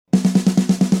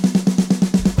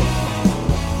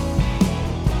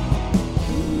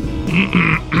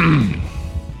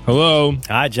Hello.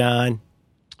 Hi, John.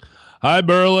 Hi,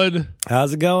 Berlin.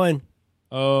 How's it going?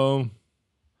 Oh,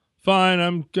 fine.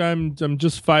 I'm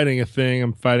just fighting a thing.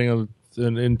 I'm fighting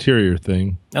an interior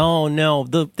thing. Oh no,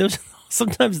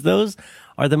 sometimes those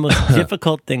are the most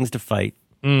difficult things to fight.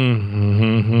 No,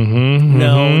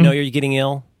 you're getting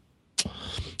ill.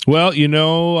 Well,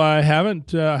 I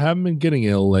haven't been getting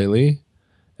ill lately,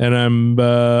 and I'm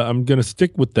going to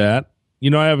stick with that.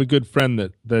 I have a good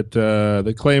friend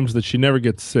that claims that she never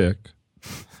gets sick,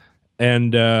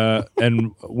 and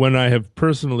when I have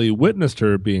personally witnessed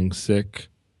her being sick,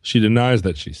 she denies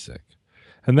that she's sick,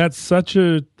 and that's such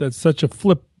a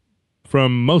flip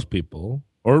from most people,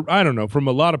 or I don't know, from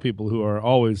a lot of people who are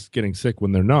always getting sick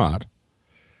when they're not.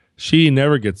 She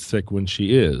never gets sick when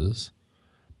she is,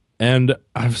 and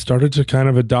I've started to kind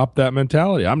of adopt that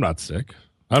mentality. I'm not sick.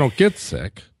 I don't get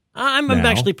sick. I'm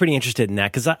actually pretty interested in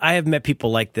that because I have met people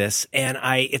like this, and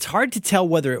it's hard to tell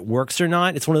whether it works or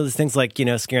not. It's one of those things like,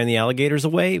 scaring the alligators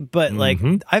away. But like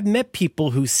I've met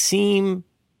people who seem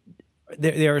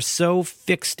they are so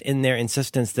fixed in their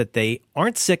insistence that they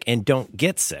aren't sick and don't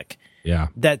get sick. Yeah,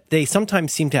 that they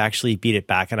sometimes seem to actually beat it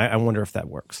back, and I wonder if that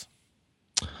works.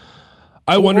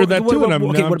 I wonder that too.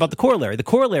 What about the corollary? The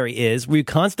corollary is where you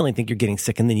constantly think you're getting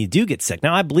sick and then you do get sick.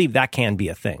 Now, I believe that can be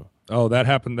a thing. Oh, that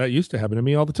happened. That used to happen to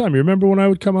me all the time. You remember when I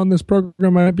would come on this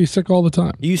program, I'd be sick all the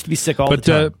time. You used to be sick all the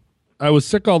time. I was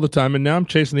sick all the time, and now I'm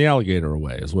chasing the alligator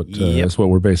away. Is what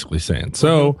we're basically saying.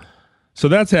 So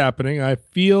that's happening. I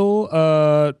feel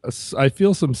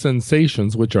some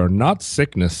sensations which are not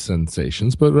sickness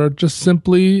sensations, but are just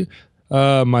simply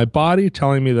my body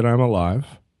telling me that I'm alive,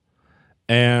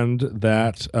 and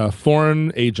that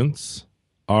foreign agents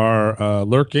are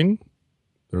lurking.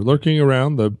 They're lurking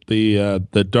around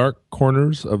the dark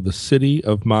corners of the city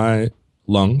of my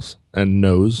lungs and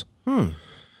nose, and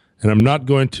I'm not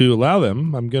going to allow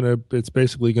them. It's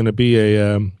basically going to be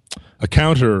a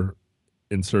counter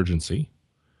insurgency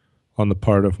on the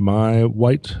part of my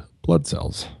white blood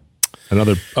cells and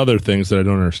other things that I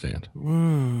don't understand.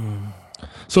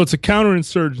 So it's a counter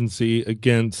insurgency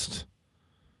against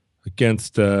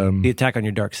the attack on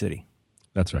your dark city.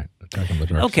 That's right, attack on the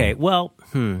dark. Okay, city. well,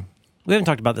 we haven't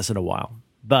talked about this in a while,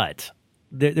 but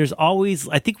there's always,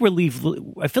 I feel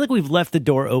like we've left the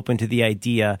door open to the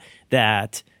idea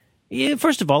that,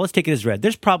 first of all, let's take it as read.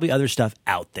 There's probably other stuff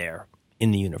out there in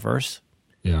the universe.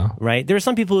 Yeah. Right? There are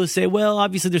some people who say, well,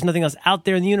 obviously there's nothing else out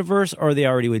there in the universe, or they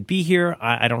already would be here.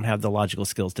 I don't have the logical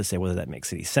skills to say whether that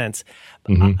makes any sense.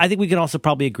 I think we can also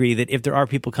probably agree that if there are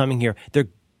people coming here, they're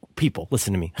people.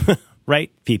 Listen to me.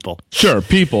 Right? People. Sure,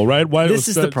 people, right? Why this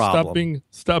is the problem.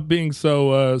 Stop being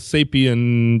so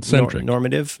sapien-centric.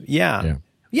 Normative? Yeah,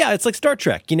 it's like Star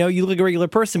Trek. You look like a regular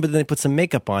person, but then they put some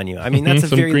makeup on you. I mean, that's a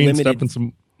some very green limited... stuff and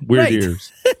some weird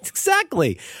ears.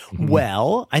 Exactly.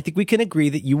 Well, I think we can agree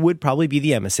that you would probably be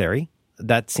the emissary.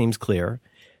 That seems clear.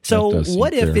 So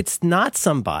what if it's not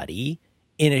somebody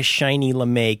in a shiny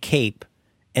lame cape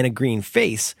and a green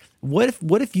face?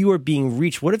 What if you are being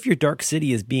reached? What if your dark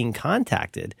city is being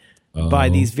contacted by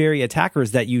these very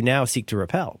attackers that you now seek to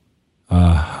repel?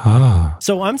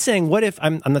 So I'm saying, what if,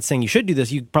 I'm not saying you should do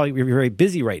this, you probably be very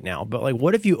busy right now, but like,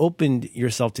 what if you opened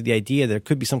yourself to the idea there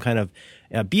could be some kind of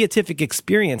beatific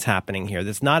experience happening here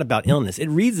that's not about illness? It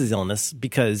reads as illness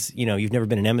because, you've never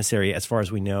been an emissary as far as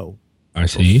we know. I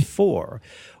see. Before.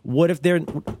 What if they're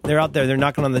out there, they're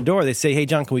knocking on the door, they say, hey,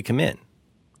 John, can we come in?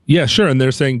 Yeah, sure. And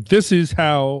they're saying, this is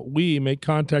how we make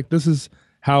contact. This is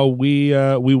how we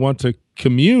want to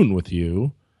commune with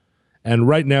you. And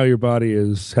right now your body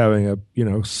is having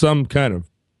some kind of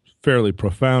fairly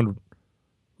profound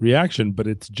reaction, but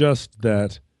it's just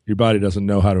that your body doesn't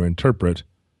know how to interpret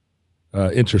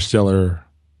interstellar.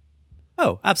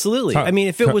 Oh, absolutely. I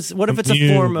mean, what if it's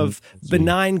a form of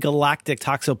benign galactic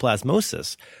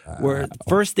toxoplasmosis, where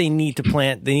first they need to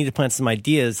plant some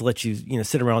ideas, let you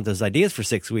sit around with those ideas for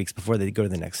 6 weeks before they go to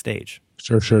the next stage.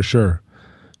 Sure.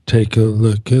 Take a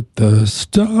look at the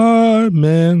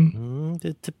Starman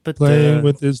playing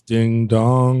with his ding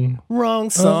dong.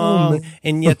 Wrong song,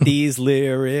 and yet these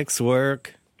lyrics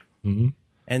work. Mm-hmm.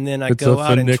 And then I go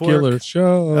out and twerk. It's a funicular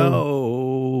show.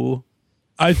 Oh,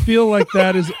 I feel like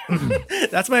that is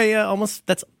that's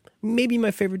that's maybe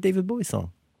my favorite David Bowie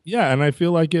song. Yeah, and I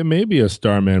feel like it may be a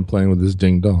Starman playing with his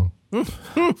ding dong.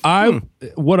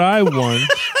 What I want.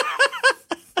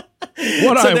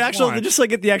 Just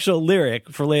like at the actual lyric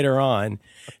for later on,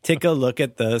 take a look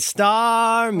at the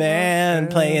Starman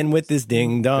playing with his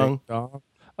ding dong.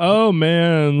 Oh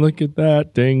man, look at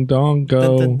that ding dong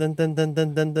go!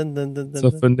 It's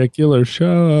a funicular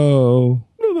show.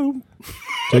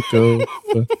 Take over.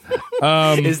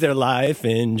 Is there life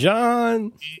in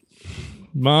John?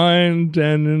 Mind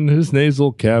and in his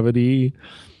nasal cavity.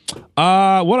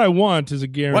 What I want is a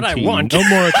guarantee. What I want. No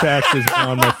more attacks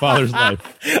on my father's life.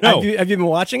 No. Have you been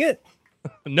watching it?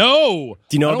 No.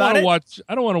 Do you know about it?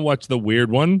 I don't want to watch the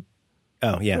weird one.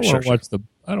 Oh, yeah, I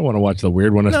don't want to watch the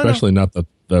weird one, especially not the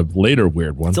later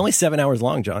weird one. It's only 7 hours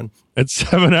long, John. It's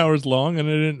 7 hours long, and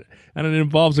it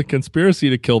involves a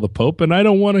conspiracy to kill the Pope, and I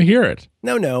don't want to hear it.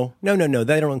 No.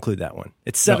 They don't include that one.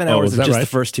 It's 7 hours of just the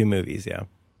first two movies, yeah.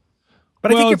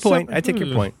 But I take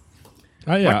your point.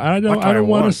 I don't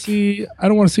want to see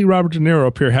Robert De Niro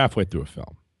appear halfway through a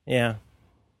film. Yeah.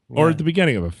 Or at the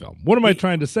beginning of a film. What am I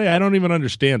trying to say? I don't even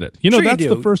understand it. That's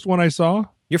the first one I saw.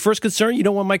 Your first concern, you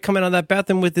don't want Mike coming out of that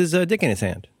bathroom with his dick in his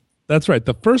hand. That's right.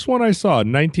 The first one I saw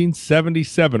in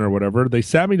 1977 or whatever, they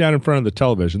sat me down in front of the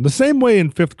television. The same way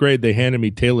in 5th grade they handed me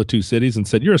Tale of Two Cities and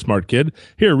said, "You're a smart kid.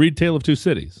 Here, read Tale of Two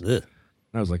Cities." Ugh.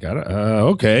 I was like,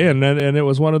 okay. And it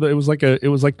was it was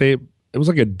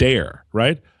like a dare,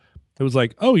 right? It was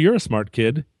like, "Oh, you're a smart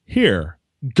kid. Here,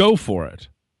 go for it.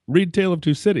 Read Tale of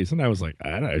Two Cities." And I was like,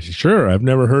 sure, I've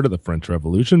never heard of the French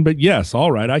Revolution, but yes,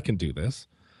 all right, I can do this.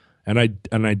 And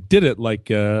I did it like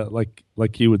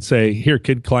you would say, "Here,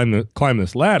 kid, climb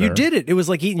this ladder." You did it. It was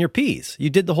like eating your peas. You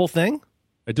did the whole thing?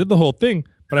 I did the whole thing,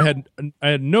 but I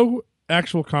had no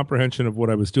actual comprehension of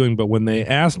what I was doing. But when they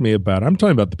asked me about it, I'm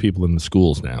talking about the people in the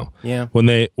schools now. Yeah. When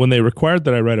they required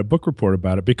that I write a book report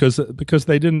about it, because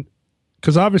they didn't.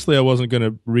 Because obviously I wasn't going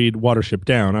to read Watership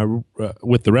Down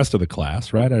with the rest of the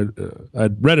class, right?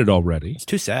 I'd read it already. It's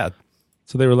too sad.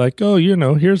 So they were like, "Oh,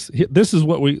 this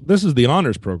is the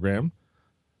honors program.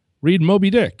 Read Moby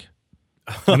Dick."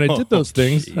 And I did those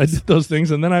things. Geez. I did those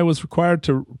things, and then I was required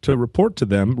to report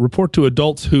to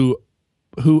adults who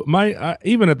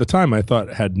even at the time I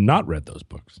thought had not read those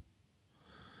books.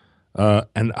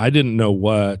 And I didn't know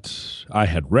what I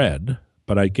had read,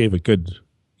 but I gave a good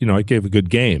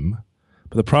game.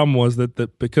 But the problem was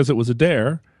that because it was a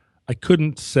dare, I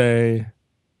couldn't say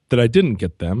that I didn't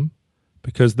get them,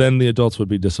 because then the adults would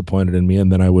be disappointed in me,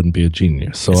 and then I wouldn't be a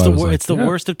genius. So it's the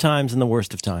worst of times and the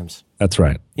worst of times. That's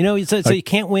right. So you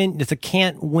can't win. It's a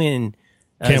can't win.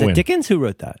 Can't win. Dickens? Who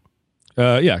wrote that?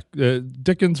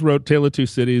 Dickens wrote Tale of Two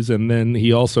Cities, and then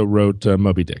he also wrote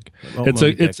Moby Dick.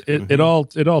 It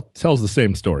all tells the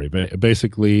same story.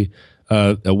 Basically,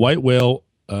 a white whale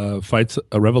fights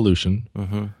a revolution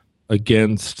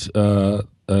against some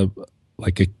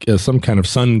kind of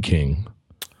sun king.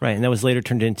 Right, and that was later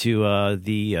turned into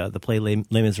the play Les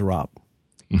Miserables.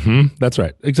 That's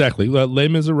right, exactly. Les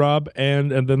Miserables,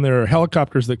 and then there are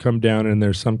helicopters that come down, and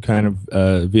there's some kind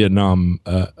of Vietnam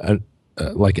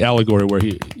allegory where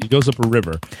he goes up a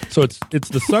river. So it's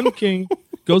the Sun King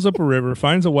goes up a river,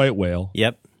 finds a white whale.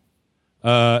 Yep.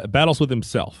 Battles with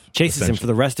himself. Chases him for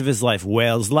the rest of his life.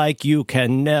 Whales like you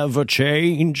can never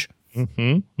change.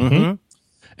 And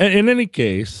in any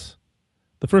case,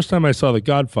 the first time I saw The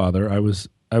Godfather, I was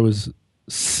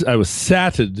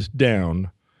satted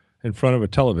down in front of a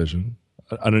television,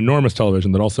 an enormous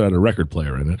television that also had a record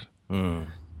player in it.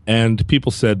 And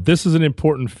people said, "This is an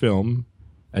important film,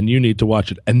 and you need to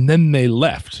watch it." And then they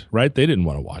left, right? They didn't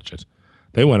want to watch it.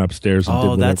 They went upstairs and did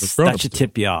whatever. That should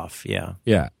tip you off, yeah.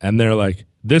 Yeah, and they're like,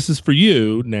 "This is for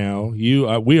you now. We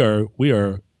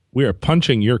are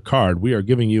punching your card. We are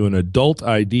giving you an adult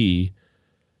ID,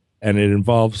 and it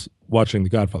involves watching The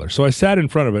Godfather." So I sat in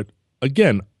front of it,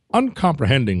 again,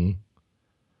 uncomprehending,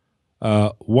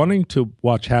 wanting to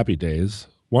watch Happy Days,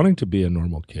 wanting to be a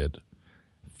normal kid,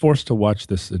 forced to watch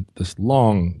this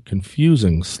long,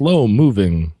 confusing,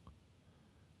 slow-moving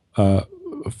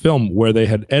film where they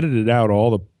had edited out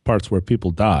all the parts where people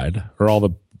died, or all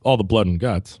the blood and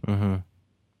guts.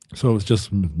 So it was just,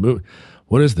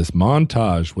 what is this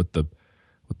montage with the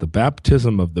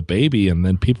baptism of the baby, and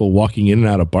then people walking in and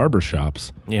out of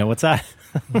barbershops? Yeah, what's that?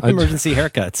 Emergency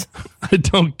haircuts. I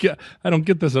don't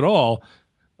get this at all.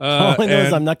 All I know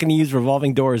is I'm not going to use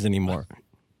revolving doors anymore.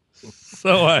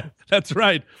 So that's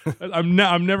right. I'm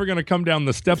never going to come down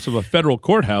the steps of a federal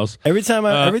courtso Every time,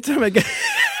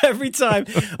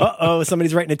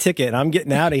 somebody's writing a ticket. I'm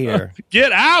getting out of here.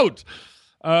 Get out.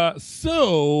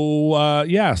 So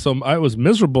I was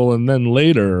miserable, and then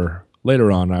later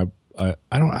on, I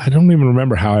don't even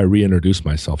remember how I reintroduced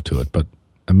myself to it, but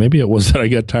maybe it was that I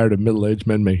got tired of middle-aged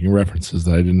men making references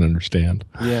that I didn't understand.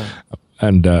 Yeah.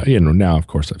 And now of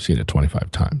course I've seen it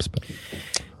 25 times, but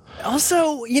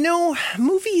also,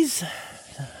 movies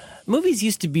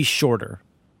used to be shorter.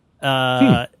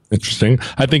 Interesting.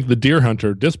 I think The Deer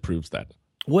Hunter disproves that.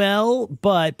 Well,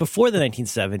 but before the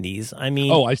 1970s, I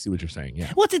mean... Oh, I see what you're saying,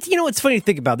 yeah. Well, it's funny to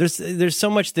think about. There's so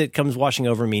much that comes washing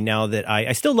over me now that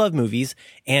I still love movies,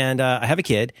 and I have a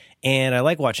kid, and I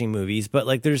like watching movies, but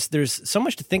like there's so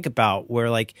much to think about where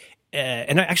like...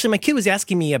 actually, my kid was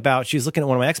asking me about... She was looking at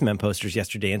one of my X-Men posters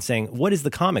yesterday and saying, what is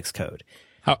the comics code?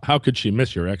 How could she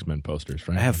miss your X-Men posters,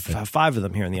 right? I have 5 of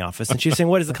them here in the office. And she was saying,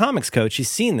 what is the comics code? She's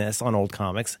seen this on old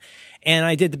comics. And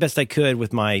I did the best I could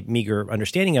with my meager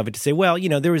understanding of it to say, well,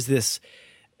 there was this,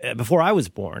 before I was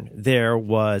born, there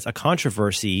was a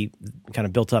controversy kind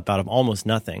of built up out of almost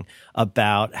nothing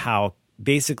about how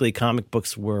basically comic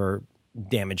books were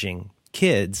damaging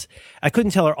kids. I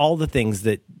couldn't tell her all the things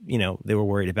that, they were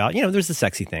worried about. There's the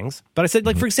sexy things. But I said,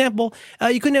 like, for example,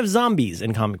 you couldn't have zombies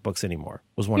in comic books anymore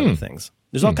was one of the things.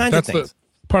 There's all kinds of things.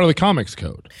 Part of the comics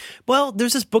code. Well,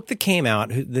 there's this book that came out.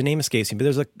 The name escapes me, but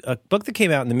there's a book that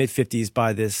came out in the mid-'50s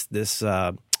by this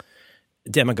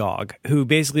demagogue who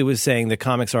basically was saying that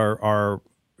comics are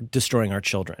destroying our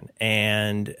children,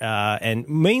 and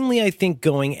mainly I think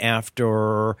going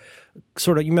after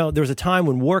sort of, there was a time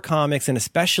when war comics and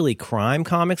especially crime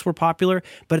comics were popular,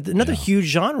 but another huge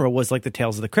genre was like the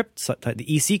Tales of the Crypt, the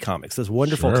EC comics, those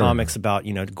wonderful comics about,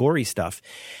 gory stuff.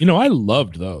 I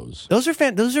loved those. Those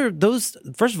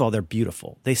first of all, they're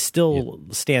beautiful. They still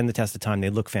stand the test of time. They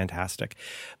look fantastic.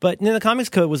 But the comics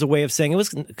code was a way of saying, it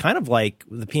was kind of like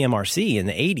the PMRC in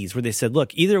the 80s where they said,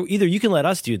 look, either you can let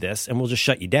us do this and we'll just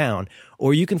shut you down,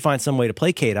 or you can find some way to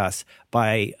placate us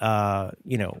by,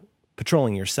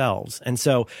 patrolling yourselves. And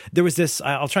so there was this,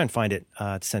 I'll try and find it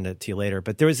to send it to you later,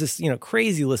 but there was this,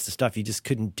 crazy list of stuff you just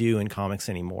couldn't do in comics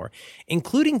anymore,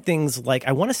 including things like,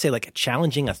 I want to say like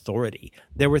challenging authority.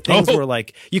 There were things where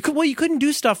like, you couldn't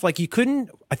do stuff like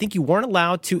I think you weren't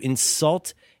allowed to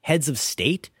insult heads of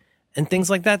state and things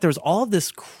like that. There was all of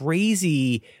this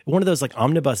crazy, one of those like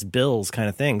omnibus bills kind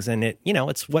of things. And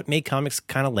it's what made comics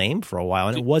kind of lame for a while.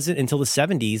 And it wasn't until the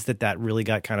 70s that really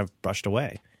got kind of brushed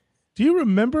away. Do you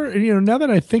remember, now that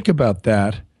I think about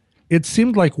that, it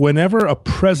seemed like whenever a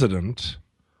president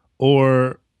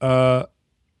or,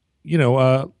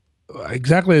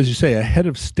 exactly as you say, a head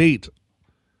of state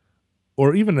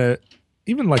or even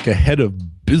like a head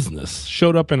of business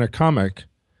showed up in a comic,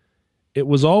 he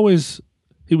was always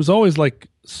like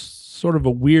sort of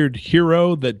a weird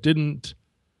hero that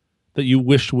you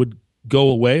wished would go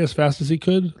away as fast as he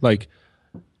could. Like,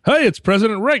 hey, it's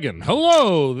President Reagan.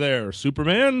 Hello there,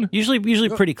 Superman. Usually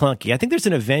pretty clunky. I think there's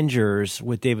an Avengers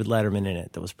with David Letterman in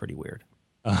it that was pretty weird.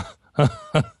 I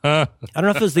don't know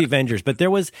if it was the Avengers, but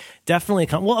there was definitely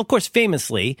well, of course,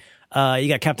 famously, you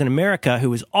got Captain America,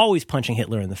 who was always punching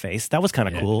Hitler in the face. That was kind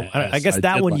of cool. I guess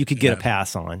that one you could get a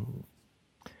pass on.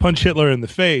 Punch Hitler in the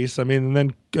face. I mean,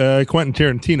 and then Quentin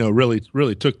Tarantino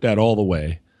really took that all the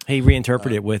way. He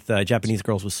reinterpreted it with Japanese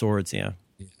girls with swords. Yeah.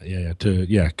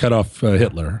 Cut off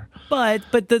Hitler. But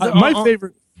my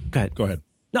favorite. Go ahead.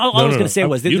 No, all I was going to say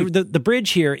was the bridge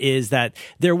here is that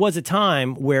there was a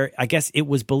time where I guess it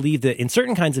was believed that in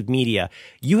certain kinds of media,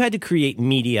 you had to create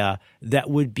media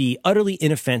that would be utterly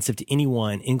inoffensive to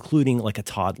anyone, including like a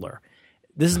toddler.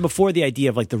 This is before the idea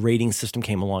of like the rating system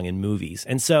came along in movies.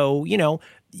 And so,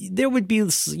 there would be,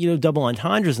 double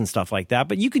entendres and stuff like that,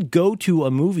 but you could go to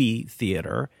a movie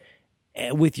theater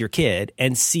with your kid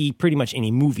and see pretty much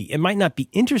any movie. It might not be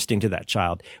interesting to that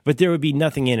child, but there would be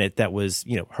nothing in it that was,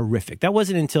 horrific. That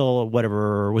wasn't until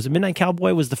was it Midnight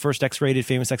Cowboy was the first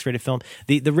famous X-rated film.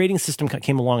 The rating system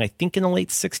came along, I think, in the late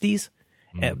 60s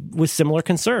with similar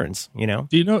concerns, Do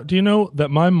you know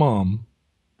that my mom,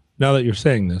 now that you're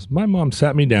saying this, my mom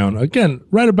sat me down again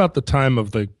right about the time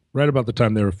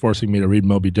they were forcing me to read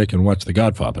Moby Dick and watch The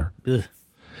Godfather. Ugh.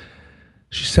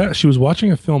 She was watching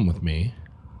a film with me.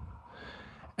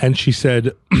 And she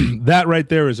said, that right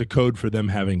there is a code for them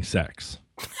having sex.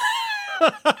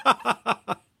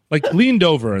 Like leaned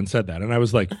over and said that. And I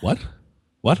was like, what?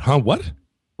 What? Huh? What?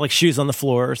 Like shoes on the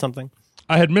floor or something?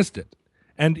 I had missed it.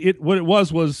 And what it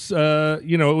was, it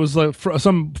was like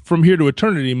some From Here to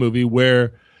Eternity movie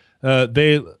where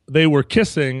they were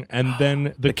kissing and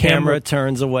then the camera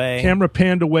turns away. Camera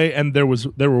panned away and there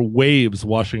were waves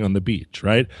washing on the beach,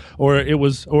 right?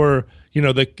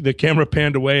 The camera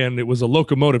panned away and it was a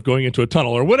locomotive going into a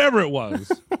tunnel or whatever it was.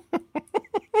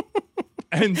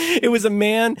 And it was a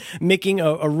man making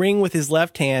a ring with his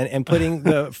left hand and putting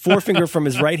the forefinger from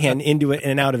his right hand into it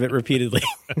and out of it repeatedly.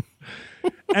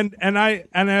 and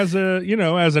as an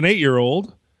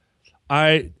 8-year-old,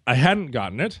 I hadn't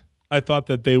gotten it. I thought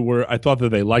that they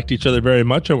liked each other very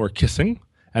much and were kissing.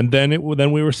 And then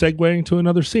we were segueing to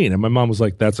another scene. And my mom was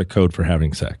like, that's a code for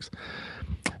having sex.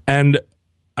 And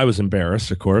I was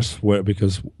embarrassed, of course,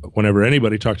 because whenever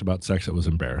anybody talked about sex, it was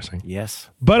embarrassing. Yes.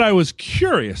 But I was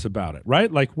curious about it,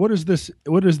 right? Like, what is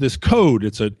this code?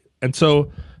 And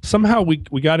so somehow we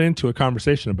got into a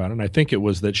conversation about it, and I think it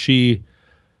was that she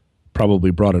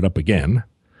probably brought it up again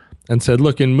and said,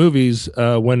 look, in movies,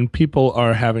 when people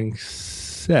are having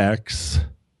sex,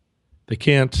 they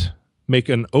can't make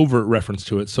an overt reference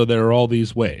to it, so there are all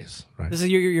these ways. Right? This is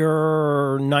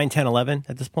your 9, 10, 11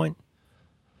 at this point?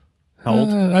 How old?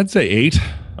 I'd say 8.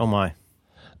 Oh, my.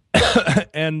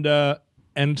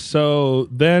 And so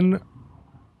then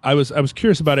I was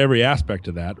curious about every aspect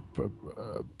of that,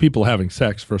 people having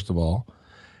sex, first of all.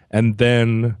 And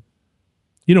then,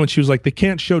 and she was like, they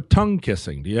can't show tongue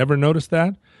kissing. Do you ever notice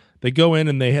that? They go in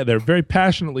and they're very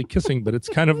passionately kissing, but it's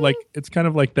kind of like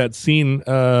that scene.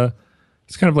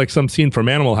 It's kind of like some scene from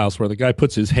Animal House where the guy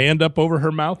puts his hand up over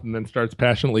her mouth and then starts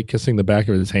passionately kissing the back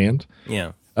of his hand.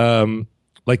 Yeah.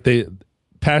 Like the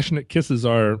passionate kisses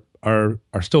are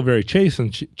still very chaste,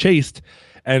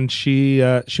 and she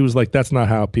was like, that's not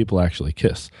how people actually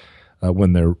kiss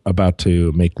when they're about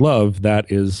to make love.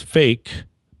 That is fake.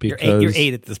 Because you're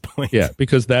 8 at this point. Yeah,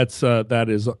 because that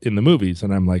is in the movies,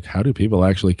 and I'm like, how do people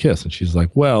actually kiss? And she's like,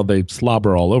 well, they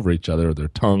slobber all over each other, their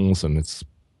tongues, and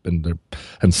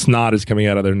snot is coming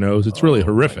out of their nose. It's really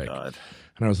horrific. And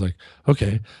I was like,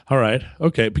 okay, all right,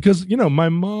 okay, because my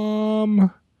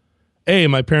mom, A,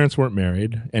 my parents weren't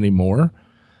married anymore,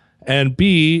 and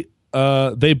B,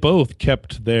 they both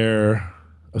kept their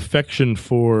affection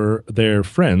for their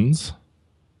friends,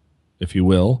 if you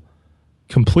will,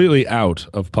 completely out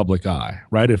of public eye,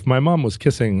 right? If my mom was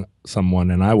kissing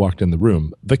someone and I walked in the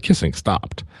room, the kissing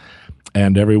stopped.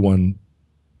 And everyone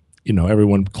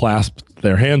clasped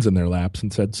their hands in their laps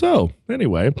and said, so,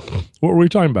 anyway, what were we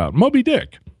talking about? Moby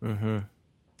Dick. Mm-hmm.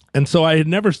 And so I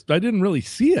didn't really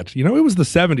see it. It was the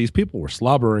 70s. People were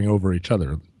slobbering over each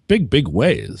other big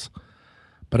ways.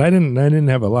 But I didn't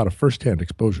have a lot of firsthand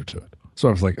exposure to it. So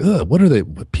I was like, ugh, what are they?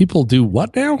 People do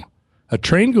what now? A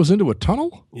train goes into a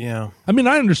tunnel? Yeah. I mean,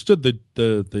 I understood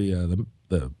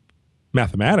the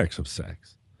mathematics of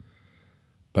sex,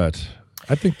 but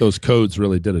I think those codes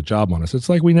really did a job on us. It's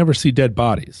like we never see dead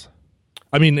bodies.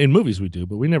 I mean, in movies we do,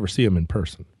 but we never see them in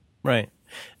person. Right.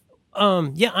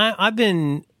 Yeah, I've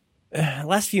been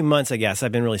last few months, I guess,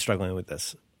 I've been really struggling with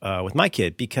this with my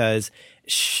kid because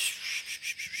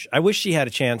I wish she had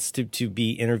a chance to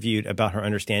be interviewed about her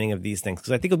understanding of these things,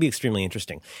 because I think it'll be extremely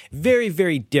interesting. Very,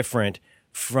 very different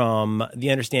from the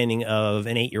understanding of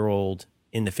an 8-year-old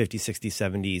in the 50s, 60s,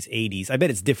 70s, 80s. I bet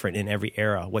it's different in every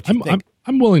era. What you think?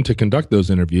 I'm willing to conduct those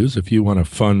interviews if you want to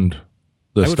fund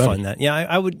the study. I would fund that. Yeah,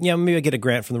 I would. Yeah, maybe I get a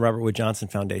grant from the Robert Wood Johnson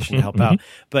Foundation to help out.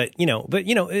 But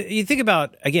you think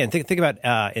about think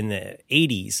about in the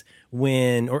 80s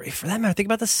when, or for that matter, think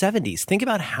about the 70s. Think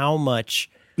about how much.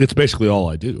 It's basically all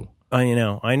I do. I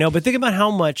know. But think about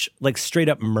how much like straight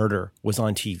up murder was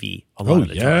on TV a lot of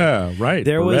the time. Yeah, right.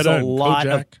 There was a lot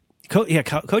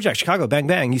Kojak. of Kojak, Chicago, Bang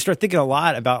Bang. You start thinking a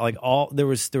lot about like there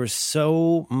was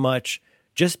so much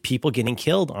just people getting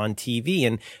killed on TV.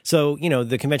 And so,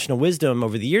 the conventional wisdom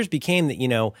over the years became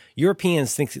that,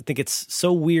 Europeans think it's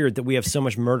so weird that we have so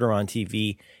much murder on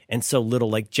TV and so little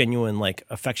like genuine, like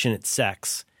affectionate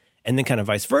sex. And then kind of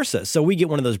vice versa. So we get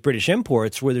one of those British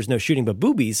imports where there's no shooting but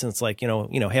boobies, and it's like,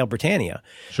 Hail Britannia.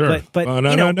 Sure. But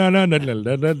no.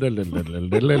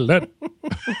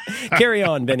 Carry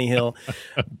on, Benny Hill.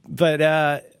 But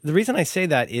the reason I say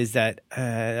that is that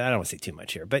I don't want to say too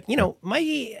much here, but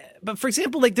but for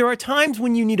example, like there are times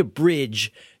when you need a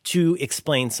bridge to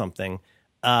explain something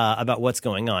about what's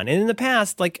going on. And in the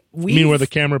past, like You mean where the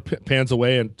camera pans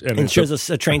away and shows us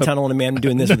a train tunnel and a man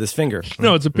doing this with his finger?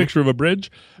 No, it's a picture of a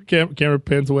bridge. Camera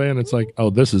pans away and it's like, oh,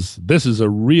 this is a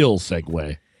real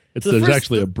segue. There's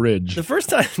actually a bridge. The first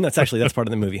time, that's part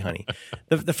of the movie, honey.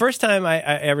 The first time I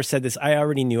ever said this, I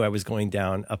already knew I was going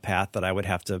down a path that I would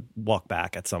have to walk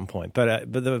back at some point.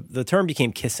 But the term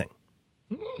became kissing.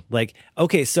 Like,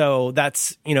 okay, so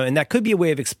that's, and that could be a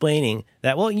way of explaining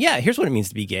that, well, yeah, here's what it means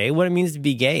to be gay. What it means to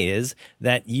be gay is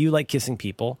that you like kissing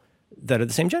people that are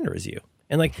the same gender as you.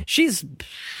 And like, she's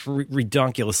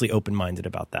redonkulously open-minded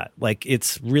about that. Like,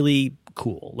 it's really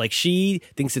cool. Like, she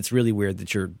thinks it's really weird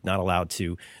that you're not allowed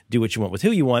to do what you want with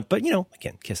who you want, but,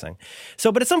 again, kissing.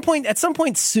 So, but at some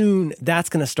point soon, that's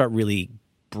going to start really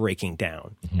breaking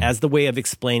down as the way of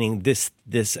explaining this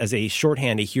as a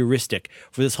shorthand, a heuristic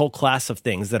for this whole class of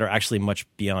things that are actually much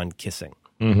beyond kissing.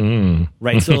 Mm-hmm.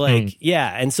 Right. So like,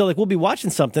 yeah. And so like, we'll be watching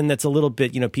something that's a little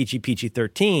bit, peachy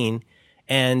 13.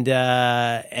 And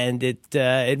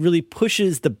it really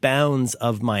pushes the bounds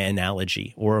of my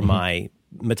analogy or my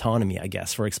metonymy, I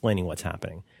guess, for explaining what's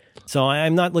happening. So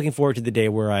I'm not looking forward to the day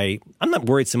where I'm not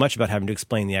worried so much about having to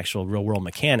explain the actual real world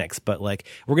mechanics, but like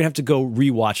we're going to have to go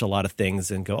rewatch a lot of things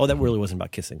and go, oh, that really wasn't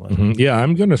about kissing, was it? Yeah,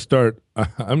 I'm going to start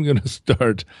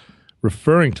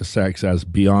referring to sex as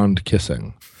beyond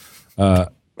kissing.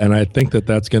 And I think that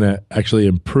that's going to actually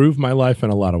improve my life in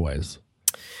a lot of ways.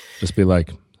 Just be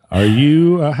like,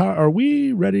 are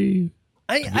we ready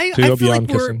to go beyond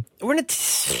kissing?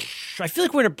 I feel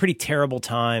like we're in a pretty terrible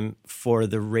time for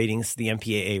the ratings, the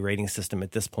MPAA rating system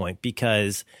at this point,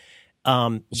 because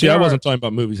I wasn't talking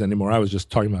about movies anymore. I was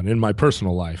just talking about in my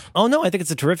personal life. Oh no, I think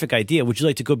it's a terrific idea. Would you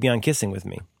like to go beyond kissing with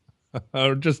me?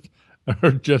 or just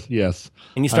yes.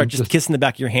 And you start just kissing the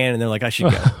back of your hand, and they're like, I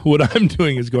should go. What I'm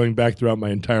doing is going back throughout my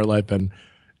entire life and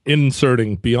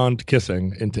inserting beyond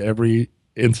kissing into every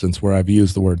instance where I've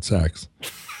used the word sex.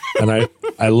 And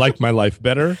I like my life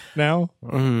better now,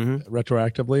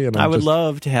 retroactively. And I would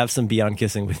love to have some beyond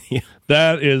kissing with you.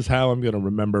 That is how I'm going to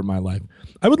remember my life.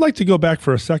 I would like to go back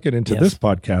for a second into this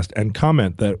podcast and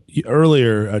comment that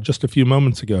earlier, just a few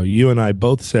moments ago, you and I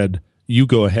both said, you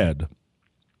go ahead,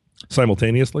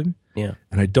 simultaneously. Yeah.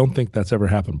 And I don't think that's ever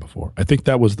happened before. I think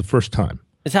that was the first time.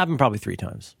 It's happened probably 3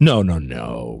 times.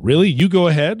 No. Really? You go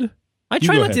ahead? I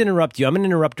try not to interrupt you. I'm an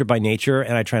interrupter by nature,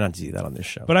 and I try not to do that on this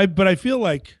show. But I feel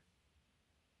like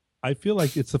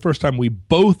it's the first time we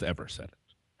both ever said it.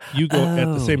 You go at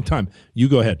the same time. You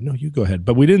go ahead. No, you go ahead.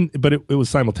 But we didn't. But it was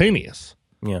simultaneous.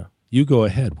 Yeah. You go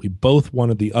ahead. We both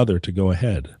wanted the other to go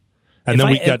ahead, and then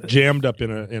we got jammed up in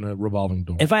a revolving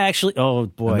door. If I actually, oh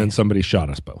boy, and then somebody shot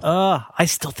us both. I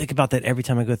still think about that every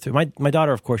time I go through. My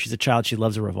daughter, of course, she's a child. She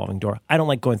loves a revolving door. I don't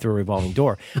like going through a revolving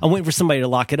door. I'm waiting for somebody to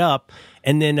lock it up,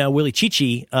 and then Willie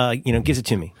Chi-Chi, gives it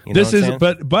to me. You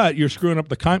know but you're screwing up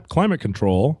the climate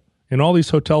control in all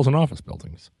these hotels and office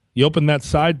buildings. You open that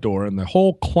side door, and the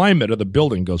whole climate of the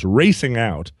building goes racing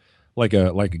out like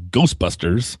a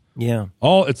Ghostbusters. Yeah.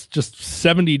 It's just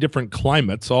 70 different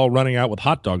climates all running out with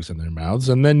hot dogs in their mouths,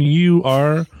 and then you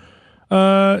are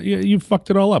you fucked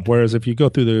it all up. Whereas if you go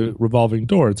through the revolving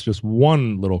door, it's just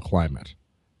one little climate.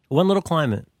 One little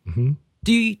climate. Mm-hmm.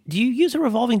 Do you use a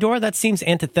revolving door? That seems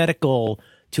antithetical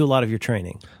to a lot of your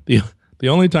training. The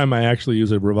only time I actually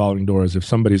use a revolving door is if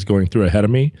somebody's going through ahead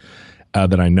of me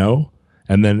that I know,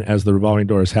 and then as the revolving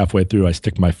door is halfway through, I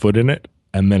stick my foot in it,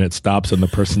 and then it stops, and the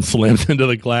person slams into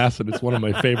the glass, and it's one of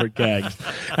my favorite gags.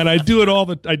 And I do it all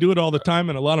the time,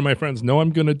 and a lot of my friends know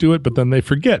I'm going to do it, but then they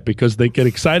forget because they get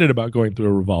excited about going through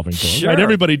a revolving door. Sure. Right?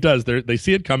 Everybody does. They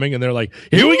see it coming, and they're like,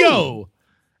 "Here we go!"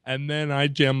 And then I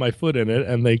jam my foot in it,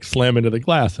 and they slam into the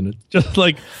glass, and it's just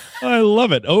like, I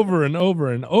love it over and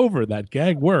over and over. That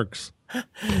gag works.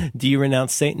 Do you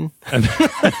renounce Satan?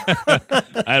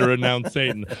 I renounce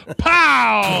Satan.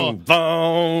 Pow!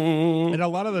 Boom! And a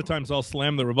lot of the times I'll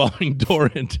slam the revolving door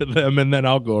into them, and then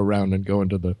I'll go around and go in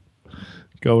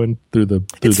through the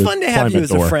It's fun to have you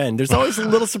as door. A friend. There's always a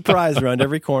little surprise around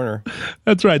every corner.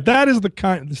 That's right. That's the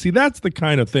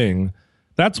kind of thing.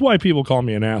 That's why people call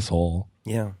me an asshole.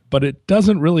 Yeah. But it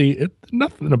doesn't really.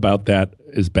 Nothing about that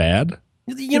is bad.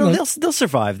 They'll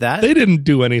survive that. They didn't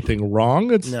do anything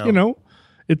wrong. It's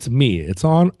it's me. It's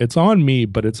on me,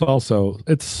 but it's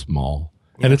small.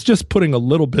 Yeah. And it's just putting a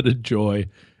little bit of joy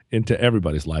into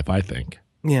everybody's life, I think.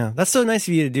 Yeah, that's so nice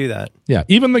of you to do that. Yeah,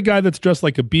 even the guy that's dressed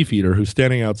like a beefeater who's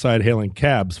standing outside hailing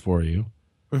cabs for you,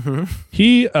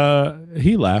 he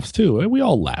laughs too. We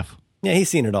all laugh. Yeah, he's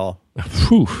seen it all.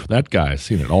 Whew, that guy's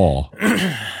seen it all.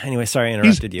 Anyway, sorry I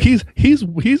interrupted you.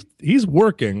 He's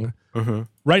working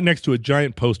right next to a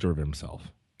giant poster of himself.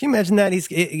 Can you imagine that?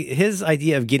 His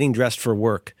idea of getting dressed for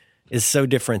work is so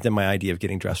different than my idea of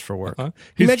getting dressed for work. Can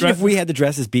you imagine if we had to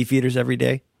dress as beefeaters every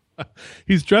day?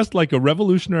 He's dressed like a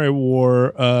Revolutionary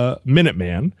War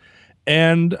Minuteman,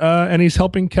 and he's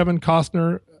helping Kevin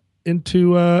Costner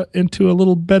into a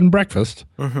little bed and breakfast.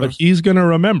 But he's going to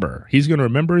remember. He's going to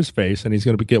remember his face, and he's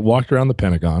going to get walked around the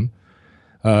Pentagon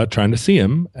trying to see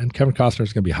him. And Kevin Costner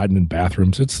is going to be hiding in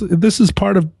bathrooms. It's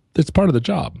part of the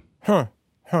job. Yeah.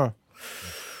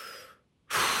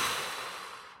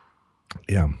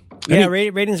 Yeah,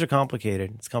 ratings are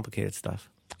complicated. It's complicated stuff.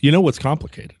 You know what's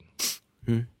complicated?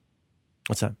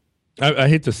 What's that? I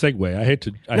hate to segue.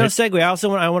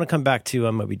 Segue. I want to come back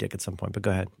to Moby Dick at some point, but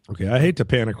go ahead. Okay, I hate to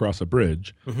pan across a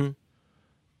bridge,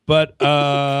 but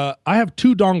I have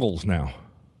 2 dongles now.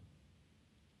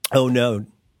 Oh no,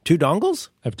 2 dongles?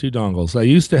 I have 2 dongles. I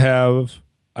used to have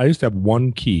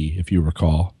 1 key, if you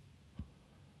recall.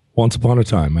 Once upon a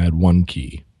time, I had 1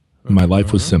 key. My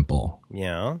life was simple.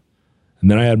 Yeah. And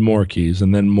then I had more keys,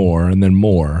 and then more, and then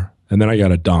more, and then I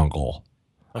got a dongle.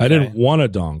 Okay. I didn't want a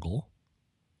dongle.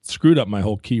 Screwed up my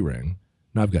whole key ring.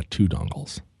 Now I've got 2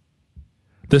 dongles.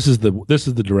 This is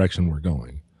the direction we're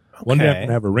going. Okay. One day I'm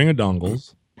gonna have a ring of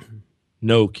dongles,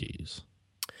 no keys.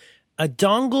 A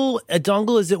dongle,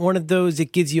 is it one of those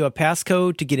that gives you a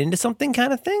passcode to get into something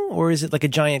kind of thing? Or is it like a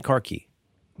giant car key?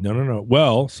 No.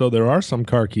 Well, so there are some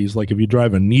car keys, like if you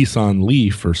drive a Nissan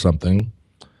Leaf or something,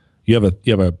 you have a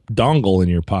dongle in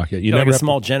your pocket. You never have a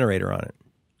small generator on it.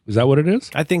 Is that what it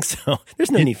is? I think so.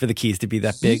 There's no need for the keys to be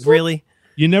that big, really.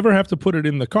 You never have to put it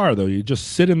in the car, though. You just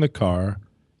sit in the car.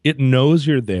 It knows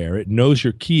you're there. It knows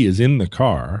your key is in the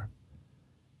car,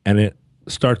 and it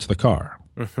starts the car.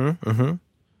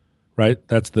 Right?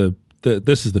 That's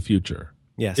this is the future.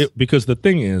 Yes. Because the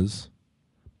thing is,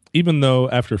 even though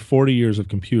after 40 years of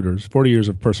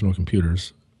personal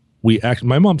computers,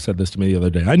 my mom said this to me the other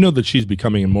day. I know that she's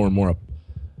becoming more and more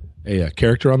a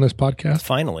character on this podcast.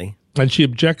 Finally. And she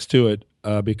objects to it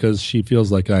because she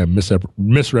feels like I am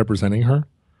misrepresenting her.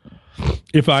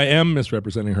 If I am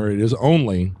misrepresenting her, it is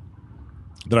only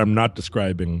that I'm not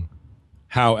describing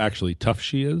how actually tough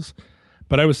she is.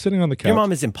 But I was sitting on the couch. Your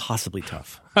mom is impossibly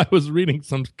tough. I was reading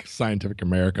some Scientific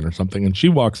American or something, and she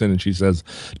walks in and she says,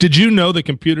 "Did you know that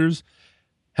computers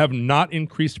have not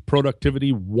increased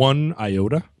productivity one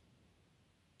iota?"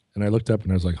 And I looked up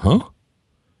and I was like, "Huh?"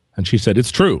 And she said,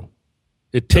 "It's true.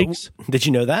 It takes..." Did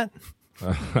you know that?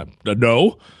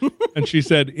 No. And she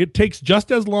said, "It takes just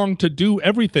as long to do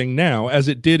everything now as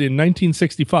it did in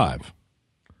 1965.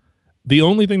 The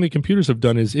only thing that computers have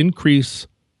done is increase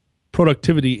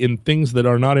productivity in things that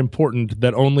are not important,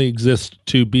 that only exist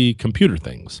to be computer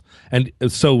things." And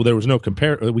so there was no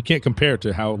we can't compare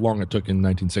to how long it took in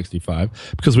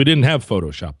 1965 because we didn't have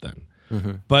Photoshop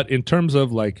then. But in terms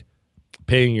of like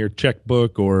paying your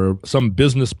checkbook or some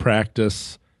business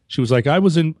practice, she was like, I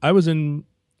was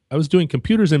doing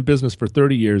computers in business for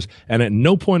 30 years, and at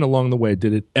no point along the way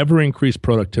did it ever increase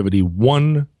productivity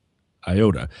one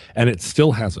iota, and it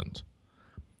still hasn't.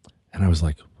 And I was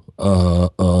like,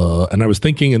 and I was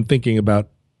thinking about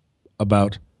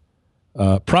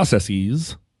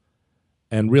processes,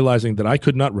 and realizing that I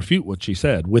could not refute what she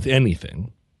said with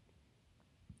anything.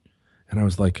 And I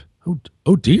was like,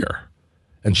 oh dear.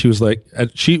 And she was like,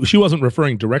 she wasn't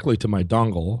referring directly to my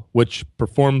dongle, which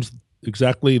performs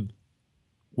exactly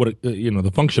what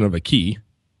the function of a key,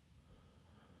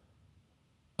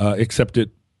 except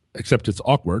it's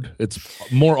awkward.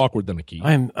 It's more awkward than a key.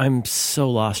 I'm so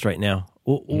lost right now.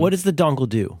 What does the dongle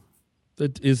do?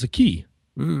 It is a key,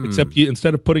 except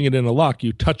instead of putting it in a lock,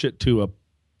 you touch it to a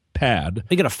pad.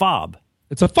 You get a fob.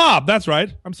 It's a fob. That's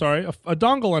right. I'm sorry. A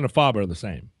dongle and a fob are the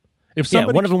same.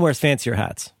 One of them wears fancier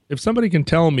hats. If somebody can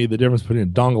tell me the difference between a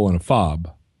dongle and a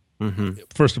fob,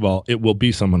 first of all, it will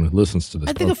be someone who listens to this.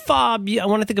 I think a fob. Yeah,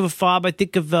 when I think of a fob, I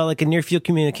think of like a near field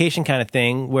communication kind of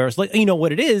thing, where it's like, you know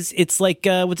what it is? It's like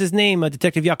what's his name?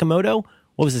 Detective Yakamoto.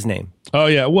 What was his name? Oh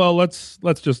yeah. Well, let's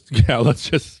just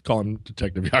call him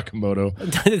Detective Yakamoto.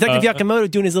 Detective Yakamoto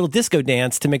doing his little disco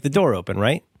dance to make the door open,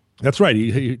 right? That's right.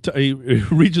 He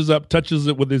reaches up, touches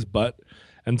it with his butt,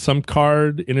 and some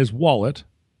card in his wallet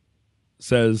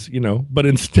says, but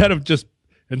instead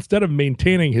of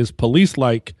maintaining his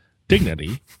police-like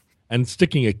dignity and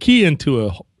sticking a key into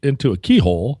a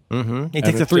keyhole, he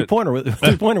takes a three-pointer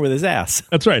with his ass.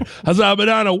 That's right. Huzzah,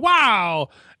 banana! Wow!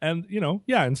 And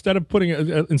instead of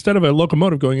a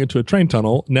locomotive going into a train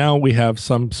tunnel, now we have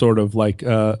some sort of like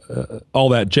all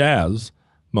that jazz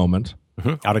moment.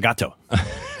 Arigato.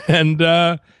 And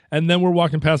then we're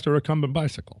walking past a recumbent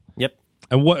bicycle. Yep.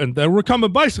 And the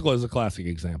recumbent bicycle is a classic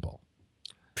example.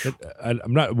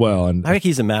 I'm not well. And I think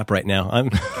he's a map right now.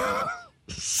 I'm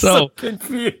so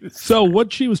confused. So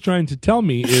what she was trying to tell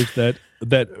me is that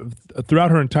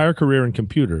throughout her entire career in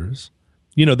computers,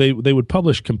 they would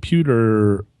publish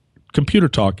computer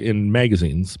talk in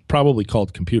magazines, probably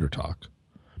called Computer Talk,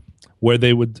 where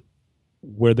they would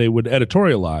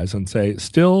editorialize and say,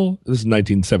 still, this is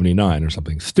 1979 or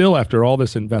something, still after all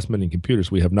this investment in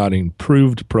computers, we have not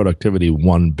improved productivity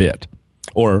one bit,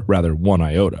 or rather one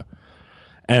iota.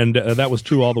 And that was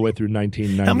true all the way through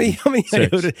 1996.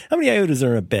 How many iotas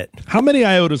are in a bit? How many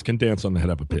iotas can dance on the head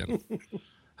of a pin?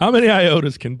 How many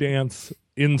iotas can dance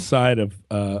inside of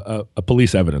a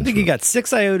police evidence I think room? You got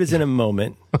 6 iotas in a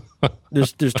moment.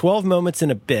 There's 12 moments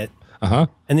in a bit. And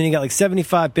then you got like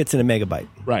 75 bits in a megabyte.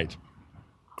 Right.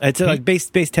 It's like base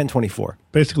 1024.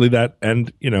 Basically that,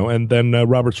 and then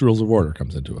Robert's Rules of Order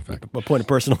comes into effect. A point of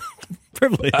personal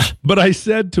privilege. But I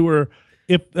said to her,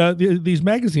 if these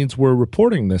magazines were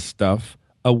reporting this stuff,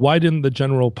 why didn't the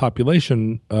general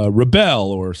population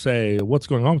rebel or say, what's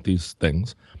going on with these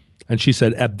things? And she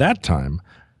said, at that time,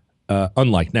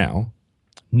 unlike now,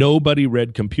 nobody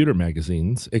read computer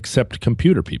magazines except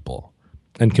computer people.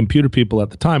 And computer people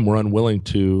at the time were unwilling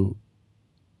to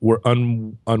were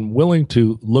unwilling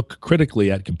to look critically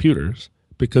at computers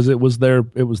because it was their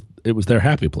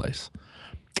happy place.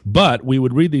 But we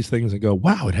would read these things and go,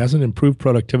 wow, it hasn't improved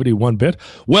productivity one bit.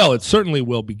 Well, it certainly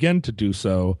will begin to do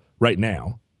so right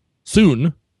now,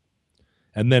 soon.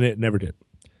 And then it never did.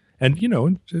 And,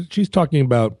 she's talking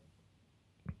about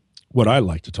what I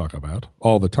like to talk about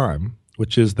all the time,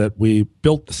 which is that we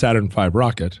built the Saturn V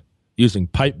rocket using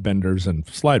pipe benders and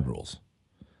slide rules.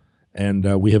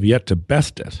 And we have yet to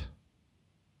best it.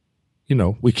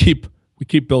 We keep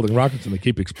building rockets and they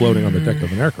keep exploding on the deck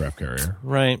of an aircraft carrier.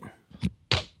 Right.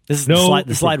 This is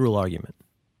the slide rule argument.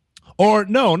 Or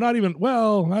no, not even,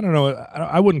 well, I don't know.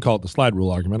 I wouldn't call it the slide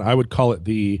rule argument. I would call it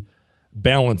the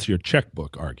balance your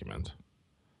checkbook argument,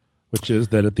 which is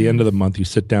that at the end of the month, you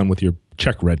sit down with your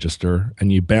check register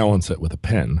and you balance it with a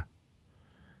pen,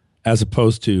 as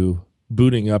opposed to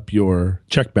booting up your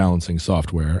check balancing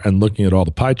software and looking at all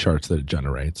the pie charts that it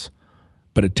generates.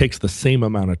 But it takes the same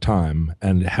amount of time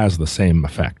and it has the same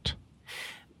effect.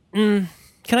 Can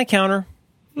I counter?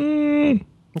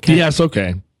 Okay. Yes,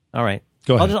 okay. All right.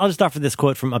 Go ahead. I'll just start with this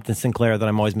quote from Upton Sinclair that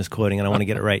I'm always misquoting, and I want to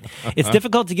get it right. It's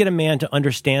difficult to get a man to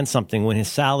understand something when his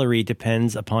salary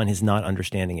depends upon his not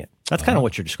understanding it. That's kind of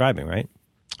what you're describing, right?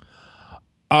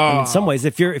 In some ways,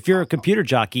 if you're a computer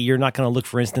jockey, you're not going to look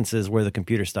for instances where the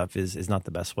computer stuff is not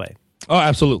the best way. Oh,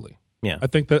 absolutely. Yeah, I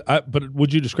think that. But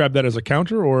would you describe that as a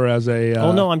counter or as a?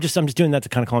 Oh no, I'm just doing that to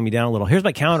kind of calm you down a little. Here's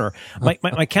my counter.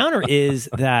 My counter is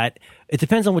that it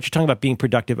depends on what you're talking about being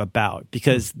productive about,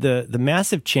 because the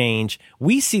massive change,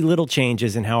 we see little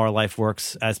changes in how our life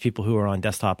works as people who are on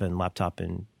desktop and laptop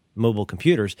and mobile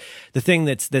computers. The thing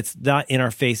that's not in our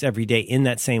face every day in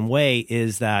that same way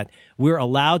is that we're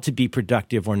allowed to be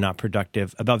productive or not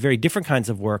productive about very different kinds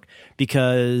of work,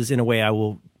 because in a way I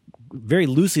will very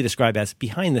loosely describe as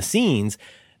behind the scenes,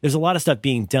 there's a lot of stuff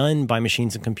being done by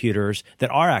machines and computers that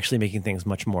are actually making things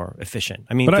much more efficient.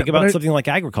 I mean, think about something like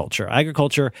agriculture.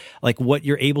 Agriculture, like what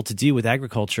you're able to do with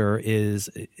agriculture is,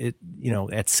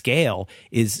 at scale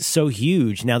is so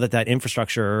huge now that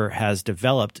infrastructure has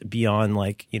developed beyond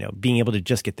being able to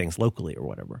just get things locally or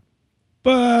whatever.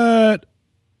 But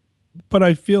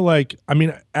I feel like,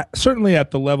 certainly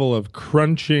at the level of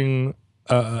crunching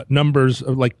numbers,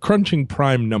 like crunching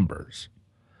prime numbers,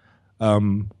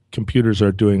 computers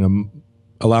are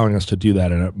allowing us to do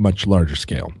that at a much larger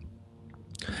scale,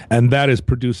 and that is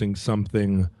producing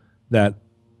something that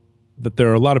there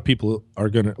are a lot of people are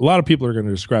going to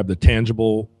describe the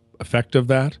tangible effect of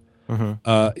that,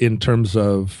 in terms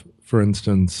of, for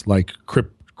instance, like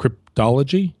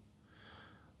cryptology,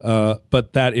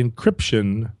 but that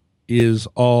encryption is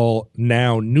all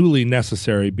now newly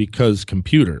necessary because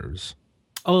computers.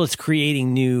 Oh, it's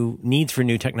creating new needs for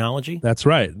new technology? That's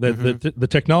right. The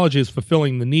technology is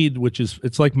fulfilling the need,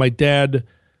 it's like my dad,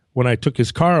 when I took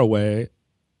his car away,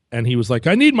 and he was like,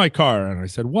 I need my car. And I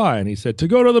said, why? And he said, to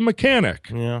go to the mechanic.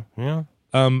 Yeah.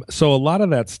 So a lot of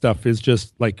that stuff is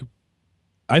just like,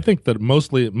 I think that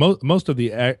most of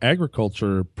the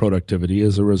agriculture productivity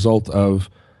is a result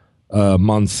of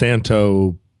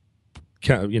Monsanto,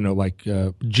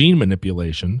 gene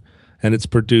manipulation, and it's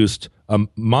produced a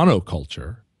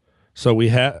monoculture. So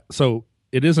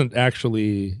it isn't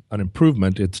actually an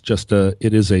improvement. It's just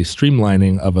it is a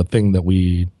streamlining of a thing that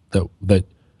we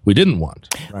didn't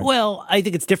want. Right? Well, I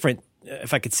think it's different.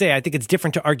 If I could say, I think it's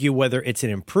different to argue whether it's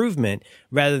an improvement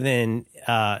rather than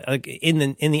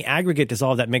in the aggregate, does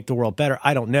all of that make the world better?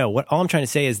 I don't know. All I'm trying to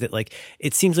say is that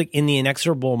it seems like in the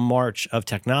inexorable march of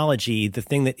technology, the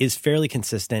thing that is fairly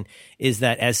consistent is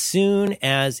that as soon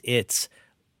as it's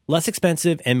less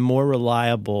expensive and more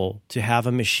reliable to have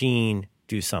a machine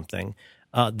do something,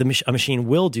 a machine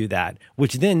will do that,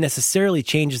 which then necessarily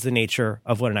changes the nature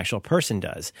of what an actual person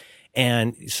does.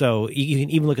 And so you can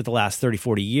even look at the last 30,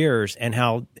 40 years and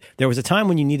how there was a time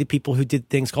when you needed people who did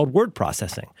things called word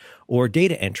processing or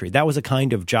data entry. That was a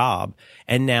kind of job.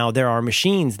 And now there are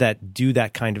machines that do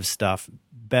that kind of stuff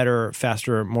better,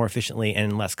 faster, more efficiently,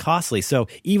 and less costly. So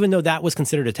even though that was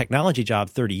considered a technology job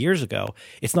 30 years ago,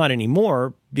 it's not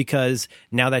anymore, because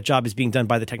now that job is being done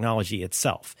by the technology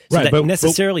itself. So right, that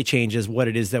necessarily changes what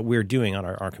it is that we're doing on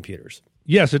our computers.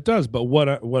 Yes, it does. But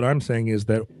what I'm saying is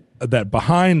that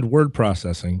behind word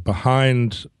processing,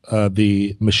 behind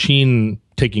the machine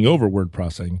taking over word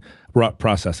processing,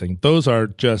 those are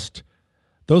just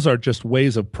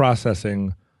ways of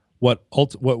processing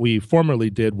what we formerly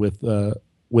did with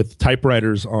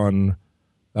typewriters on,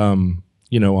 what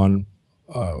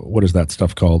is that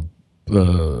stuff called?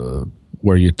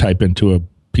 Where you type into a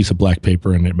piece of black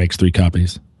paper and it makes 3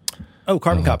 copies. Oh,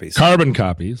 carbon copies. Carbon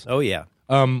copies. Oh, yeah.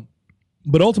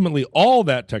 But ultimately, all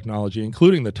that technology,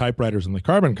 including the typewriters and the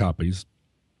carbon copies,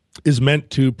 is meant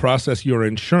to process your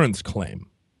insurance claim.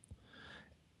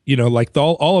 You know, like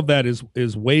all of that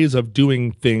is ways of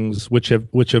doing things which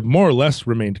have more or less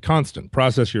remained constant.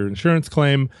 Process your insurance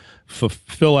claim,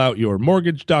 fill out your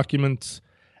mortgage documents,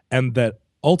 and that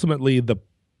ultimately the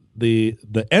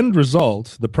end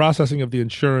result, the processing of the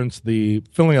insurance, the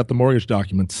filling out the mortgage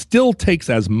documents, still takes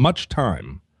as much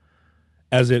time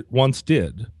as it once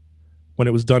did when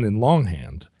it was done in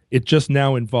longhand. It just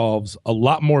now involves a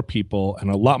lot more people and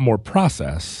a lot more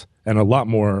process and a lot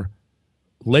more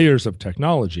layers of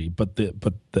technology, but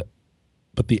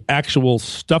the actual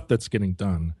stuff that's getting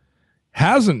done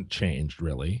hasn't changed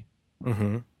really,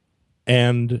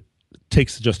 and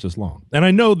takes just as long. And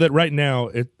I know that right now,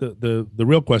 the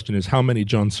real question is how many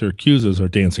John Syracuses are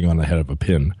dancing on the head of a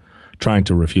pin, trying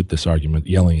to refute this argument,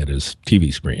 yelling at his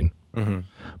TV screen.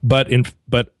 But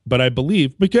I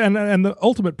believe, and the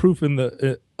ultimate proof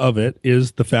of it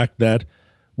is the fact that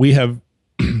we have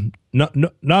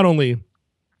not only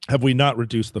have we not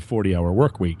reduced the 40-hour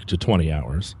work week to 20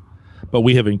 hours, but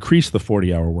we have increased the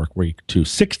 40-hour work week to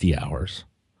 60 hours.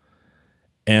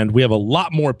 And we have a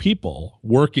lot more people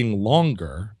working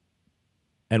longer,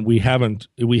 and we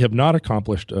have not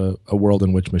accomplished a world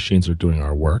in which machines are doing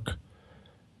our work.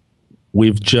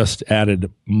 We've just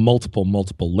added multiple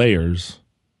layers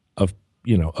of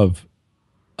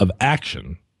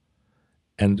action.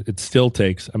 And it still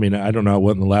takes, I mean, I don't know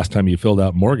when the last time you filled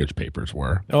out mortgage papers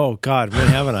were. Oh God, when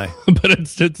haven't I? But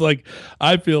it's like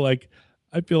I feel like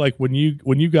when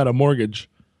you got a mortgage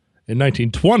in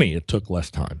 1920, it took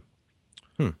less time.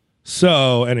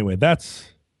 So anyway, that's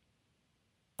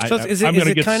I'm going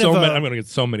to get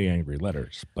so many angry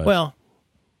letters. But well,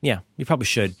 yeah, you probably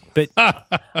should. But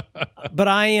but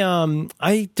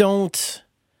I don't.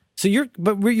 So you're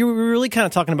really kind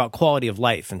of talking about quality of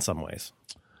life in some ways.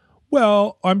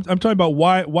 Well, I'm talking about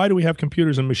why do we have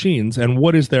computers and machines, and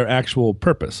what is their actual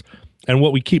purpose? And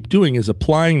what we keep doing is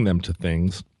applying them to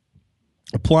things,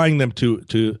 applying them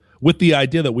to with the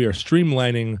idea that we are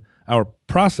streamlining our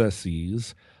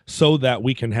processes so that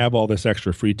we can have all this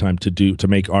extra free time to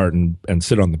make art and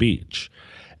sit on the beach.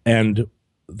 And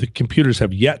the computers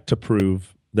have yet to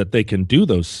prove that they can do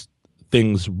those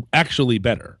things actually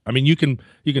better. I mean, you can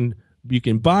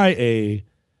buy a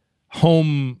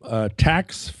home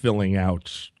tax filling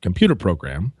out computer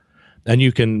program, and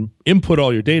you can input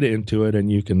all your data into it,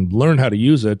 and you can learn how to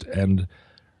use it and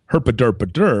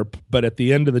herp-a-derp-a-derp, but at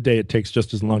the end of the day, it takes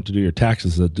just as long to do your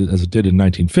taxes as it did in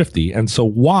 1950. And so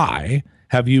why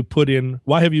have you bothered?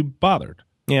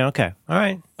 Yeah, okay. All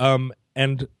right.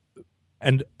 And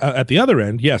at the other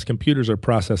end, yes, computers are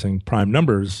processing prime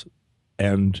numbers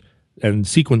and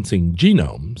sequencing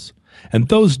genomes, and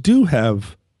those do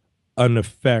have an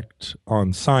effect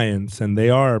on science, and they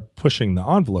are pushing the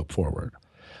envelope forward.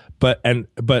 But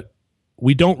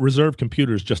we don't reserve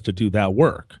computers just to do that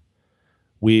work.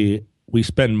 We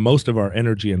spend most of our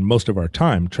energy and most of our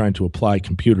time trying to apply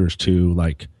computers to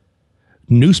like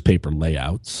newspaper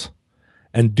layouts,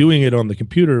 and doing it on the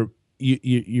computer.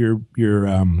 You're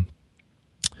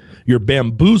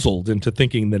bamboozled into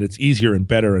thinking that it's easier and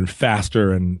better and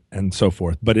faster and so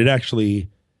forth. But it actually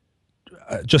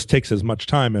just takes as much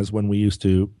time as when we used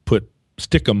to put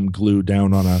stickum glue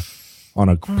down on a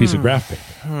piece of graph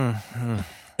paper.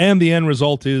 And the end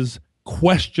result is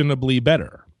questionably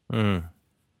better.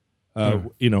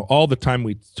 All the time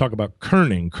we talk about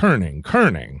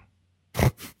kerning.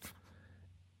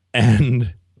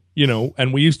 And,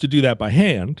 and we used to do that by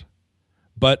hand,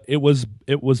 but it was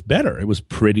better. It was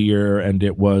prettier, and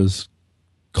it was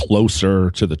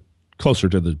closer to the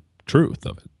truth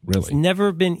of it. Really, it's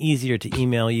never been easier to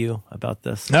email you about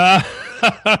this.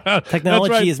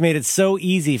 Technology has made it so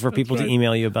easy for people to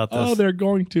email you about this. Oh, they're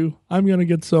going to. I'm going to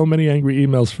get so many angry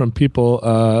emails from people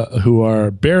who are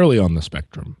barely on the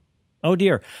spectrum. Oh,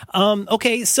 dear.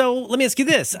 Okay, so let me ask you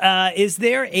this. Is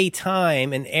there a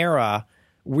time, an era,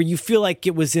 where you feel like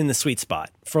it was in the sweet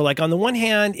spot? For like, on the one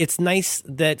hand, it's nice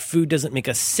that food doesn't make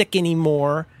us sick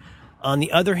anymore. On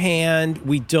the other hand,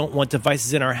 we don't want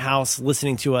devices in our house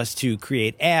listening to us to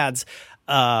create ads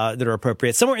that are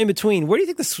appropriate. Somewhere in between, where do you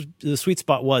think the sweet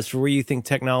spot was for where you think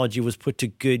technology was put to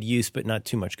good use, but not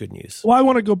too much good use? Well, I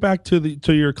want to go back to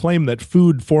your claim that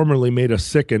food formerly made us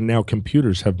sick, and now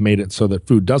computers have made it so that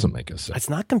food doesn't make us sick. It's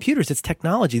not computers; it's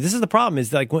technology. This is the problem: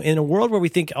 is like in a world where we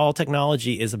think all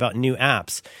technology is about new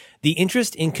apps, the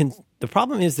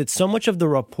problem is that so much of the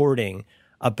reporting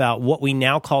about what we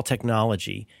now call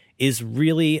technology is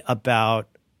really about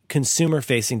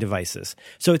consumer-facing devices.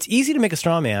 So it's easy to make a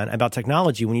straw man about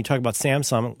technology when you talk about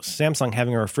Samsung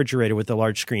having a refrigerator with a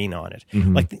large screen on it.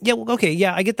 Mm-hmm. Like, yeah, well, okay,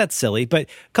 yeah, I get that's silly, but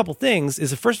a couple things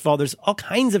is that, first of all, there's all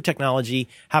kinds of technology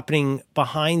happening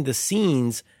behind the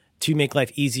scenes to make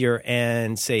life easier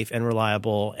and safe and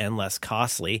reliable and less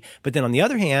costly. But then on the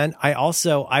other hand,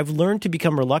 I've learned to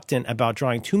become reluctant about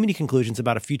drawing too many conclusions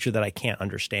about a future that I can't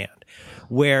understand.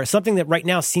 Where something that right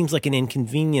now seems like an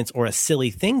inconvenience or a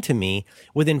silly thing to me,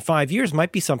 within 5 years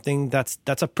might be something that's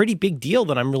a pretty big deal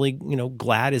that I'm really,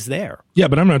 glad is there. Yeah,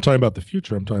 but I'm not talking about the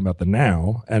future. I'm talking about the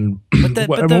now. And but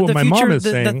the my future, mom is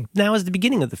saying now is the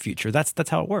beginning of the future. That's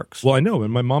how it works. Well, I know,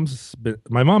 and my mom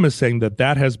is saying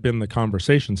that has been the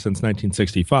conversation since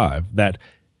 1965. That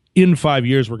in 5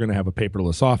 years we're going to have a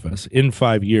paperless office. In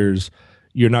 5 years,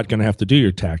 you're not going to have to do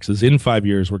your taxes. In 5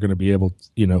 years, we're going to be able,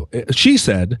 she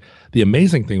said the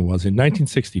amazing thing was in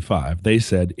 1965, they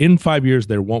said in 5 years,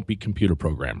 there won't be computer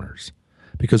programmers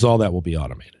because all that will be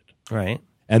automated. Right.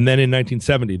 And then in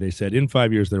 1970, they said in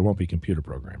 5 years, there won't be computer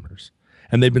programmers.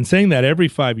 And they've been saying that every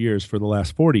 5 years for the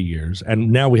last 40 years.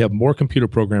 And now we have more computer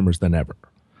programmers than ever.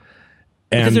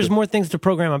 Because there's more things to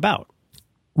program about.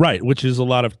 Right. Which is a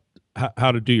lot of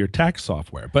how to do your tax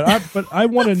software. But I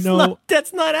want to know.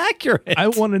 That's not accurate. I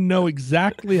want to know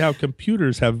exactly how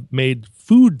computers have made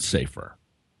food safer.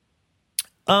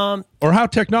 Or how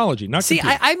technology, not see,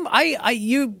 computers.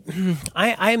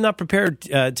 I am not prepared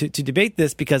to debate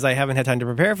this because I haven't had time to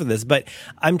prepare for this. But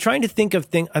I'm trying to think of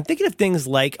things. I'm thinking of things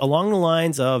like along the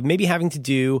lines of maybe having to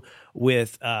do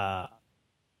with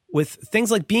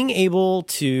things like being able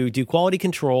to do quality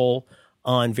control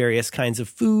on various kinds of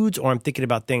foods, or I'm thinking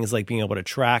about things like being able to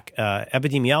track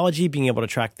epidemiology, being able to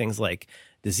track things like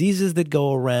diseases that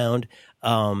go around,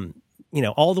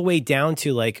 all the way down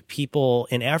to like people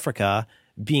in Africa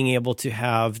being able to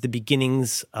have the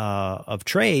beginnings of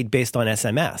trade based on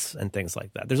SMS and things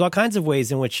like that. There's all kinds of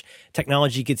ways in which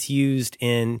technology gets used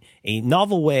in a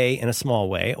novel way, in a small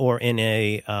way, or in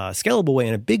a scalable way,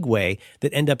 in a big way,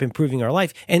 that end up improving our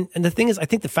life. And the thing is, I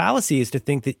think the fallacy is to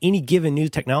think that any given new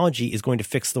technology is going to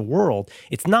fix the world.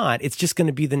 It's not. It's just going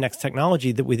to be the next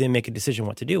technology that we then make a decision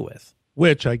what to do with.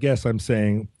 Which I guess I'm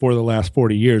saying for the last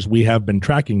 40 years, we have been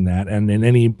tracking that. And in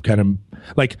any kind of,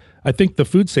 like, I think the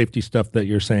food safety stuff that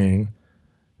you're saying,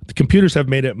 the computers have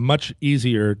made it much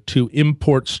easier to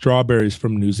import strawberries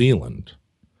from New Zealand,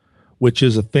 which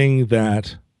is a thing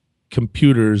that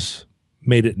computers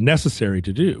made it necessary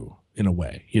to do in a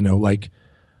way,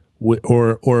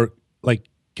 or like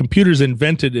computers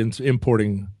invented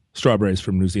importing strawberries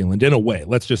from New Zealand in a way.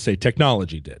 Let's just say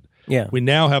technology did. Yeah. We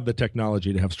now have the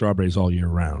technology to have strawberries all year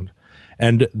round.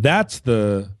 And that's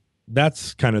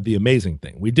kind of the amazing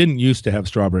thing. We didn't used to have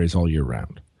strawberries all year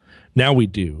round. Now we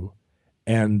do.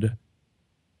 And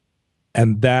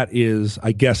that is,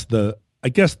 I guess the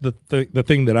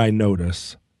thing that I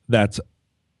notice that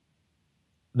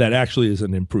actually is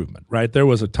an improvement, right? There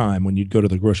was a time when you'd go to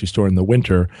the grocery store in the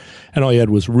winter and all you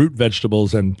had was root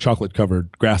vegetables and chocolate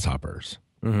covered grasshoppers.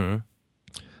 Mm-hmm.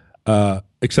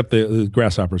 Except the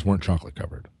grasshoppers weren't chocolate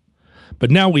covered. But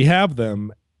now we have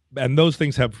them, and those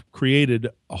things have created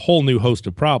a whole new host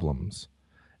of problems.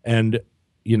 And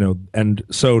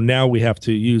so now we have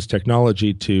to use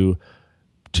technology to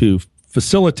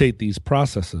facilitate these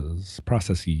processes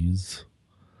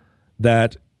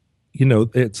that,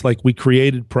 it's like we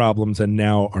created problems and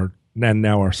now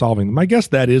are solving them. I guess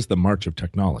that is the march of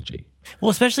technology. Well,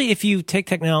 especially if you take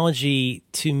technology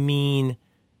to mean,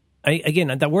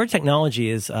 again, that word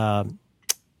technology is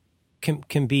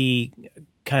can be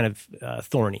kind of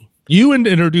thorny. You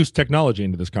introduced technology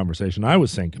into this conversation. I was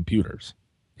saying computers.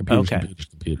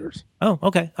 Computers. Oh,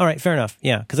 okay. All right. Fair enough.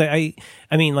 Yeah. Because I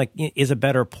mean, like, is a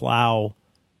better plow.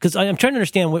 Because I'm trying to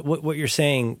understand what you're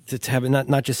saying to have it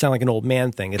not just sound like an old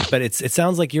man thing. But it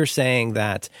sounds like you're saying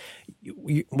that.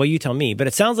 Well, you tell me. But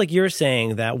it sounds like you're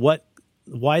saying that what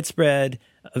widespread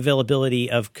availability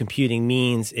of computing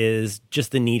means is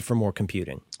just the need for more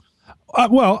computing.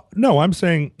 Well, no, I'm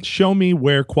saying show me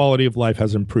where quality of life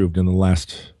has improved in the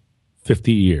last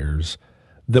 50 years,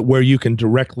 that where you can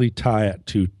directly tie it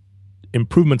to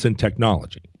improvements in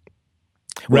technology.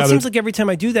 Well, it seems like every time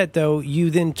I do that, though,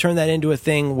 you then turn that into a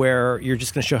thing where you're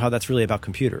just going to show how that's really about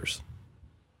computers.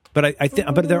 But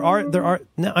but there are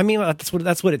no. I mean, that's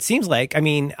what it seems like. I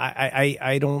mean,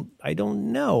 I don't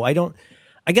know.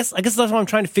 I guess that's what I'm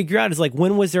trying to figure out is like,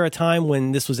 when was there a time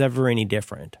when this was ever any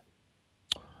different?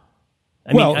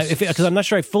 I mean, because I'm not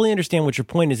sure I fully understand what your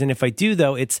point is. And if I do,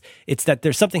 though, it's that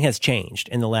there's something has changed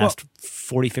in the last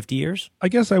 40, 50 years. I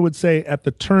guess I would say at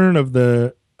the turn of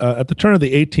the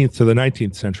 18th to the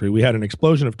 19th century, we had an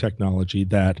explosion of technology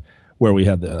that where we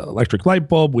had the electric light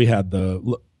bulb, we had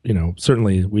the,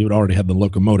 certainly we would already have the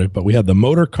locomotive, but we had the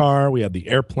motor car, we had the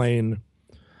airplane.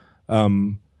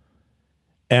 And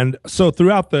so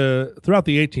throughout the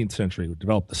 18th century, we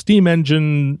developed the steam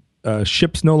engine,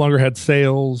 ships no longer had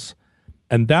sails,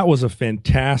 and that was a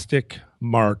fantastic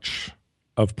march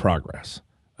of progress.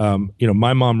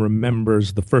 My mom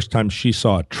remembers the first time she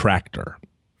saw a tractor,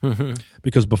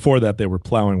 because before that they were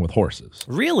plowing with horses.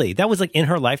 Really? That was like in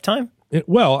her lifetime?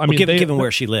 Given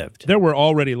where she lived, there were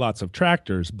already lots of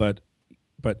tractors, but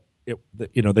they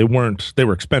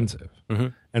were expensive. Mm-hmm.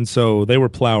 And so they were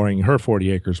plowing her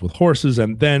 40 acres with horses,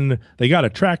 and then they got a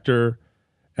tractor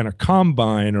and a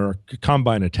combine, or a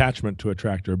combine attachment to a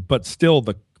tractor, but still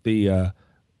the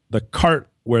cart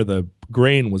where the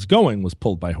grain was going was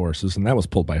pulled by horses, and that was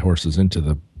pulled by horses into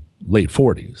the late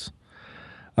 40s.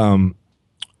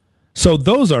 So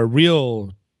those are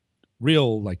real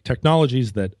like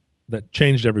technologies that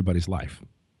changed everybody's life.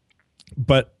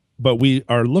 But we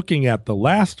are looking at the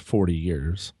last 40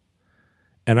 years,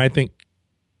 and I think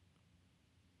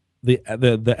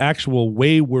the actual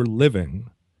way we're living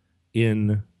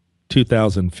in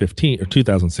 2015 or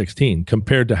 2016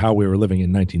 compared to how we were living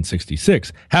in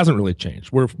 1966 hasn't really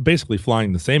changed. We're basically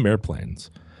flying the same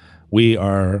airplanes. We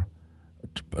are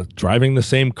driving the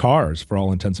same cars for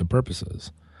all intents and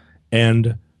purposes,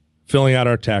 and filling out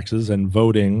our taxes and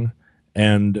voting,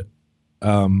 and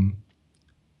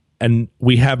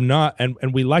we have not,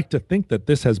 and we like to think that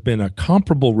this has been a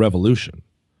comparable revolution,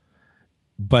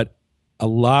 but a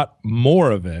lot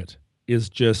more of it is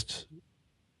just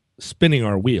spinning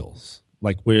our wheels.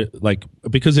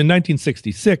 Because in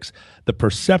 1966, the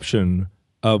perception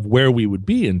of where we would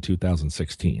be in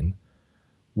 2016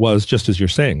 was just as you're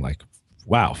saying, like,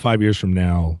 wow, 5 years from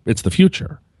now, it's the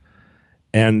future.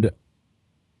 And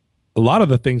a lot of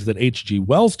the things that H.G.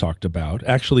 Wells talked about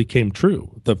actually came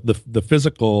true. The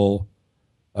physical,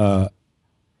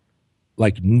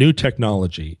 new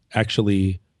technology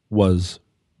actually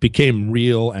became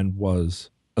real and was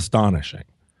astonishing.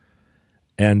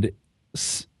 And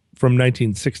from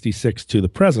 1966 to the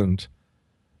present,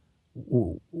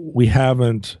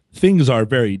 things are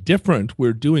very different.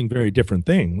 We're doing very different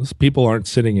things. People aren't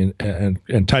sitting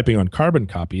and typing on carbon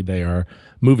copy. They are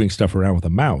moving stuff around with a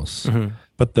mouse. Mm-hmm.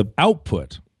 But the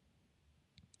output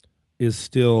is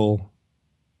still,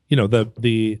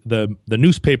 the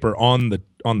newspaper on the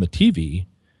TV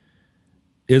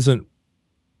isn't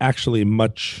actually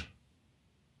much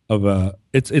of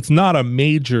it's not a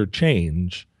major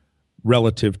change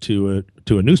relative to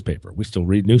a newspaper. We still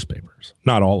read newspapers,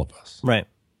 not all of us, right?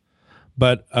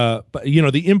 But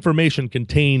the information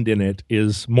contained in it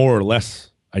is more or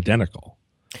less identical.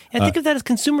 I think of that as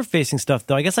consumer-facing stuff,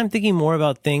 though. I guess I'm thinking more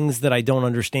about things that I don't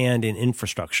understand in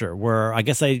infrastructure, where I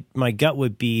guess my gut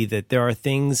would be that there are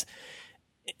things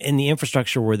in the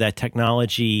infrastructure where that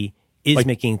technology is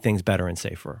making things better and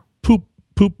safer.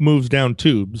 Poop moves down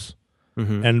tubes,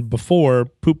 mm-hmm. and before,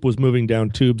 poop was moving down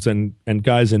tubes, and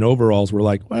guys in overalls were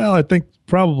like, well, I think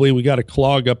probably we got a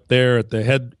clog up there at the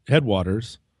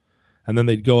headwaters, and then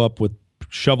they'd go up with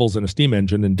shovels and a steam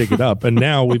engine and dig it up. And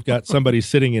now we've got somebody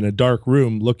sitting in a dark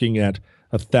room looking at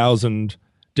 1,000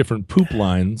 different poop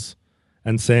lines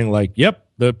and saying, like, yep,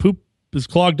 the poop is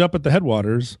clogged up at the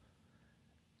headwaters.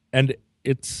 And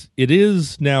it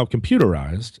is now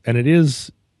computerized, and it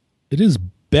is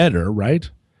better, right?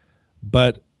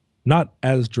 But not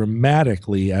as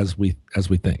dramatically as we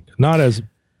think. Not as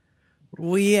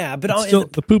well, yeah, but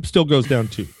the poop still goes down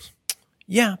tubes.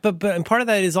 Yeah, but and part of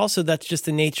that is also that's just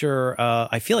the nature.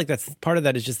 I feel like that's part of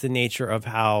that is just the nature of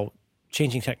how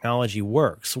changing technology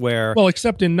works.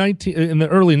 Except in the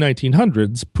early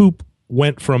 1900s, poop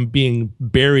went from being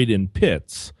buried in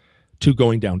pits to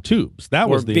going down tubes. That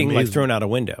was being thrown out a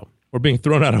window, or being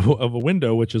thrown out of a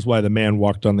window, which is why the man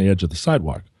walked on the edge of the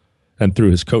sidewalk and threw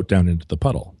his coat down into the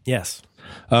puddle. Yes.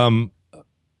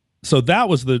 So that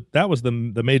was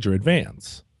the major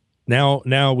advance.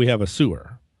 Now we have a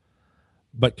sewer.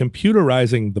 But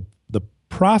computerizing the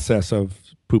process of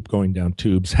poop going down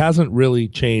tubes hasn't really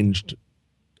changed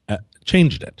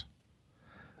it.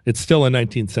 It's still a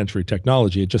 19th century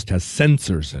technology. It just has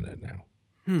sensors in it now.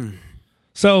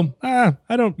 So I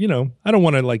don't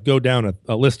want to go down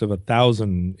a list of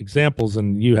 1,000 examples,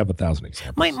 and you have 1,000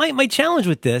 examples. My challenge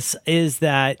with this is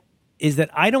that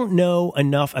I don't know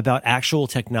enough about actual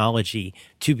technology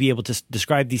to be able to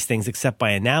describe these things except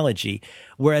by analogy.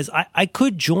 Whereas I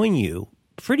could join you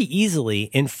pretty easily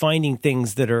in finding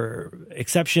things that are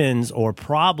exceptions or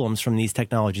problems from these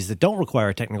technologies that don't require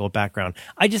a technical background.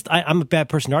 I'm a bad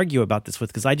person to argue about this with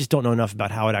because I just don't know enough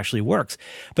about how it actually works.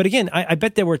 But again, I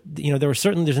bet there's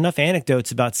enough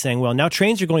anecdotes about saying, well, now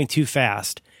trains are going too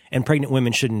fast and pregnant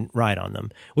women shouldn't ride on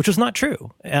them, which was not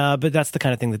true. But that's the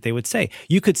kind of thing that they would say.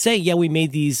 You could say, yeah, we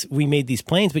made these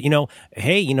planes, but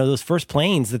those first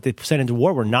planes that they sent into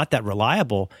war were not that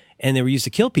reliable and they were used to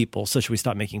kill people. So should we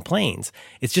stop making planes?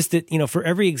 It's just that, for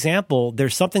every example,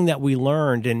 there's something that we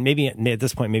learned. And maybe at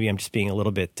this point, maybe I'm just being a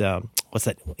little bit, what's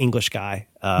that English guy?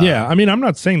 Yeah. I mean, I'm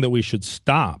not saying that we should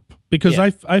stop because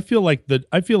I feel like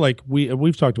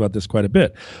we've talked about this quite a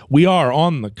bit. We are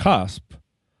on the cusp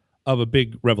of a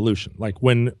big revolution. Like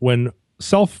when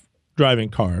self-driving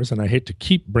cars, and I hate to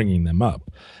keep bringing them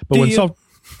up, but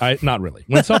not really.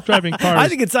 When self-driving cars, I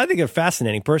think they're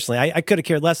fascinating. Personally, I could have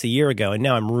cared less a year ago, and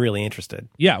now I'm really interested.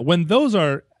 Yeah, when those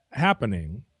are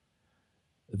happening,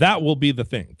 that will be the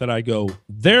thing that I go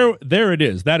there. There it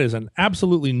is. That is an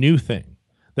absolutely new thing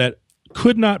that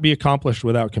could not be accomplished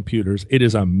without computers. It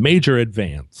is a major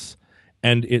advance,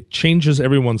 and it changes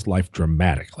everyone's life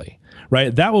dramatically.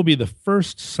 Right? That will be the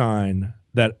first sign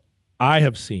that I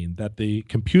have seen that the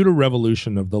computer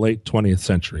revolution of the late 20th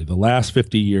century, the last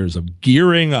 50 years of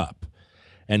gearing up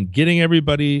and getting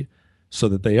everybody so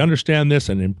that they understand this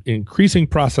and increasing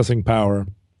processing power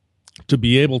to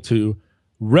be able to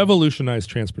revolutionize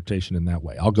transportation in that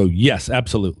way. I'll go, yes,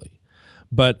 absolutely.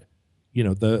 But,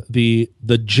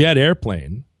 the jet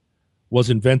airplane was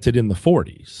invented in the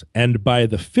 40s. And by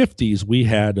the 50s, we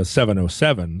had a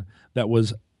 707 that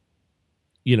was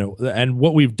and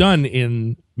what we've done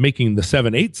in making the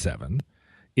 787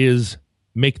 is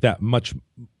make that much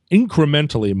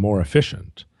incrementally more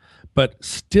efficient, but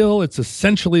still it's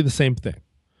essentially the same thing.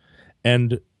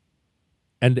 And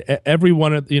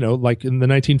everyone, like in the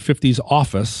 1950s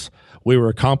office, we were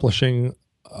accomplishing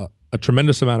a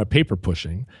tremendous amount of paper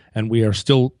pushing, and we are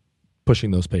still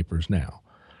pushing those papers now.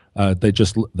 They're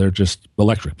just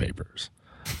electric papers,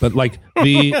 but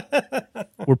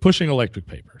we're pushing electric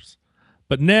papers.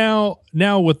 But now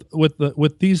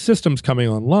with these systems coming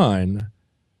online,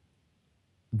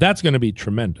 that's going to be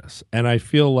tremendous. And I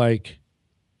feel like,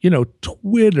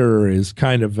 Twitter is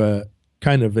kind of a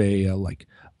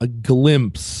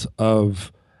glimpse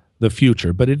of the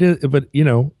future. But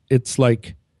it's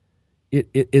like it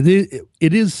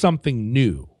is something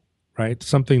new, right?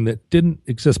 Something that didn't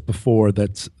exist before.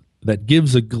 That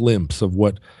gives a glimpse of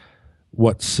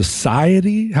how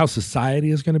society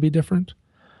is going to be different.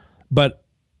 But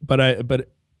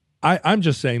I'm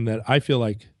just saying that I feel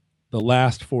like the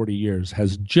last 40 years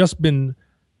has just been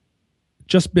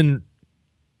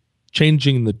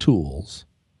changing the tools.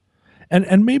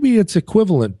 And maybe it's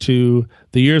equivalent to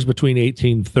the years between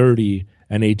 1830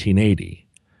 and 1880,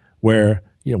 where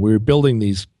we were building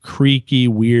these creaky,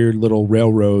 weird little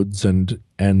railroads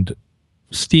and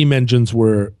steam engines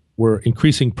were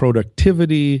increasing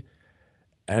productivity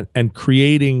and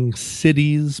creating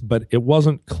cities, but it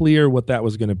wasn't clear what that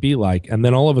was going to be like. And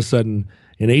then all of a sudden,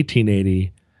 in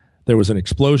 1880, there was an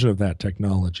explosion of that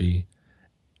technology.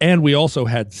 And we also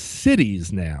had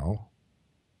cities now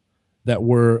that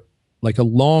were like a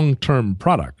long-term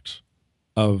product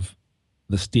of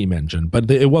the steam engine,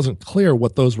 but it wasn't clear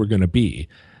what those were going to be.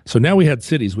 So now we had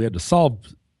cities. We had to solve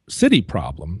city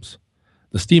problems.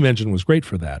 The steam engine was great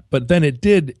for that. But then it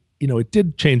did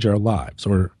change our lives,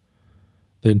 or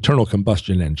the internal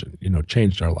combustion engine,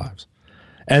 changed our lives.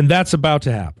 And that's about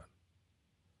to happen.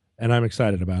 And I'm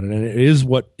excited about it. And it is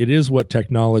what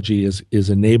technology is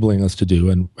enabling us to do.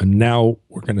 And now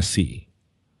we're going to see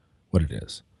what it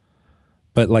is.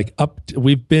 But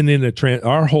we've been in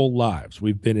our whole lives,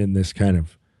 we've been in this kind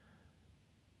of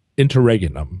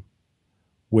interregnum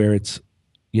where it's,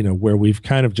 where we've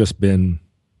kind of just we've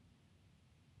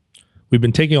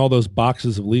been taking all those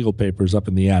boxes of legal papers up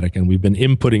in the attic and we've been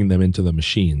inputting them into the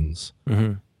machines.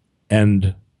 Mm-hmm.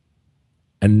 And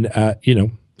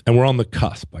we're on the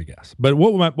cusp, I guess. But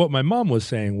what my mom was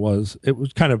saying was, it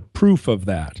was kind of proof of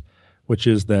that, which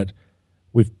is that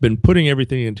we've been putting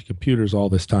everything into computers all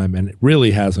this time, and it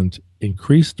really hasn't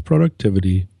increased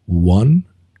productivity one,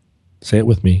 say it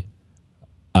with me,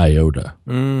 iota.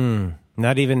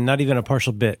 Not even a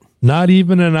partial bit. Not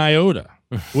even an iota,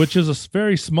 which is a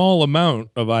very small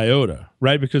amount of iota,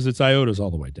 right? Because it's iotas all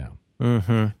the way down.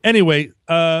 Mm-hmm. Anyway,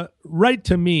 write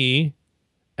to me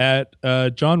at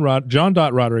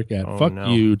john.roderick at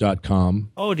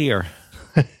fuckyou.com. Oh, dear.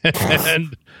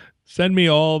 And send me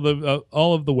all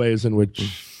of the ways in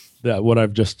which that what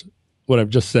I've just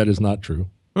said is not true.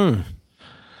 Mm-hmm.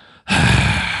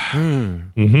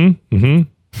 Mm-hmm.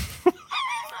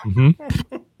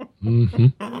 Mm-hmm. Want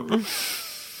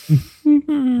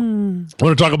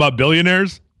to talk about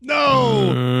billionaires?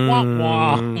 No. Wah,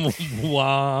 wah,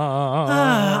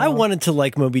 wah. I wanted to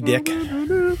like Moby Dick.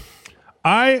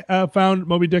 I found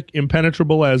Moby Dick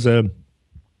impenetrable as a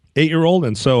 8-year-old,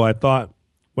 and so I thought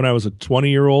when I was a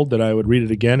 20-year-old that I would read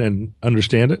it again and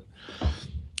understand it.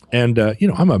 And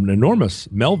I'm an enormous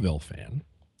Melville fan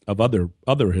of other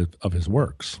of his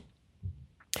works.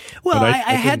 Well,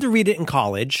 I had to read it in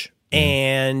college,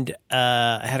 and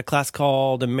I had a class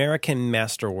called American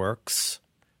Masterworks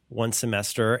one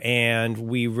semester, and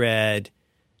we read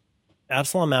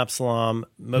Absalom,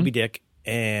 Moby Dick,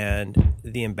 and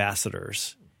The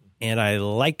Ambassadors. And I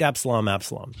liked Absalom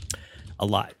a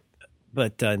lot,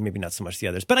 but maybe not so much the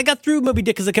others. But I got through Moby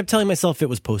Dick because I kept telling myself it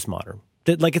was postmodern.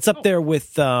 That, like, it's up there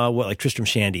with like Tristram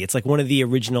Shandy. It's like one of the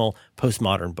original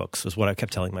postmodern books, was what I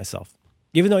kept telling myself.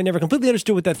 Even though I never completely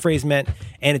understood what that phrase meant,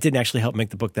 and it didn't actually help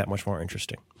make the book that much more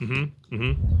interesting.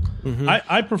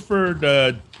 I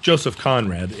preferred Joseph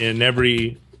Conrad in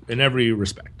every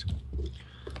respect.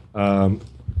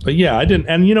 But yeah, I didn't.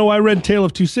 And I read Tale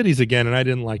of Two Cities again, and I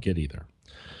didn't like it either.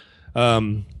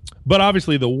 But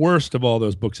obviously, the worst of all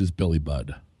those books is Billy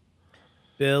Budd.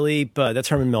 Billy Budd. That's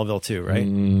Herman Melville too, right?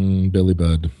 Billy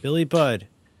Budd. Billy Budd.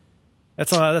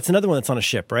 That's another one that's on a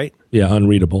ship, right? Yeah,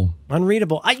 unreadable.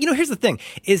 Here's the thing: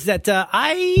 is that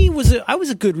I was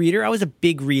a good reader. I was a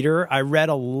big reader. I read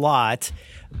a lot,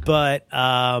 but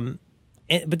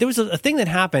there was a thing that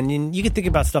happened, and you can think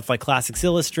about stuff like Classics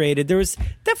Illustrated. There was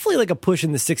definitely like a push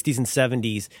in the 60s and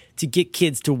 70s to get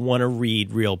kids to want to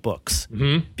read real books,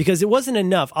 because it wasn't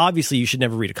enough. Obviously, you should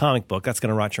never read a comic book. That's going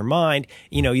to rot your mind.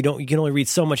 You can only read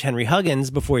so much Henry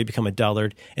Huggins before you become a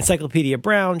dullard. Encyclopedia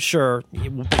Brown, sure. How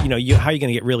are you going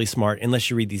to get really smart unless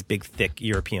you read these big, thick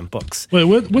European books? Wait,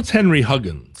 what's Henry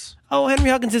Huggins? Oh, Henry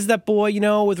Huggins is that boy,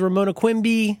 with Ramona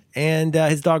Quimby and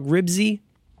his dog Ribsy.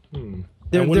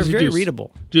 They're very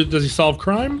readable. Does he solve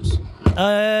crimes?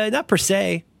 Not per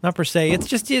se.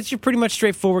 It's your pretty much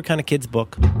straightforward kind of kid's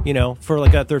book, for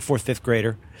like a 3rd, 4th, 5th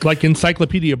grader. Like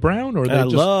Encyclopedia Brown? I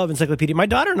love Encyclopedia. My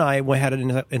daughter and I had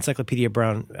an Encyclopedia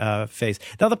Brown phase.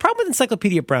 Now, the problem with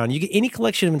Encyclopedia Brown, you get any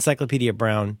collection of Encyclopedia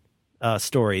Brown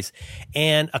stories,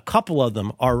 and a couple of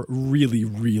them are really,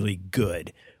 really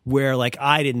good, where like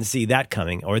I didn't see that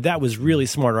coming, or that was really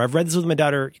smart. Or I've read this with my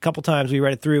daughter a couple times. We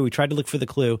read it through. We tried to look for the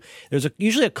clue. There's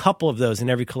usually a couple of those in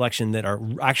every collection that are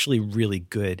actually really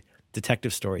good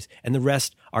detective stories, and the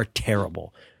rest are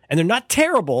terrible. And they're not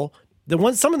terrible.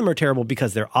 Some of them are terrible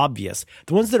because they're obvious.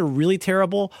 The ones that are really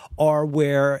terrible are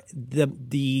where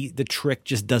the trick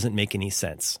just doesn't make any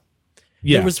sense.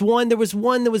 Yeah. There was one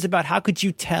that was about how could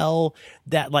you tell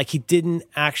that like he didn't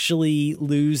actually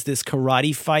lose this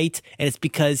karate fight, and it's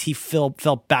because he fell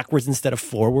backwards instead of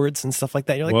forwards and stuff like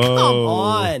that. You're like, Whoa. Come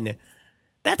on.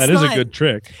 That is a good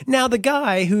trick. Now, the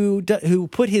guy who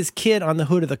put his kid on the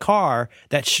hood of the car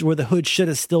where the hood should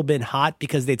have still been hot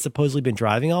because they'd supposedly been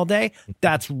driving all day,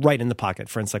 that's right in the pocket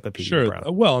for Encyclopedia Brown.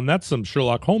 Well, and that's some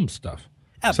Sherlock Holmes stuff.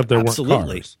 Except there weren't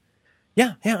cars.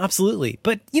 Yeah, absolutely.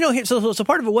 But so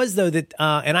part of it was though that,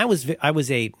 and I was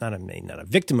not a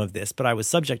victim of this, but I was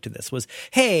subject to this. Was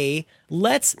hey,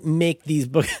 let's make these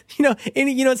books.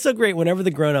 It's so great whenever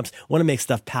the grown-ups want to make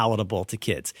stuff palatable to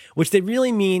kids, which they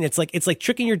really mean. It's like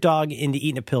tricking your dog into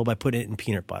eating a pill by putting it in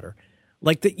peanut butter.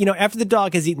 Like after the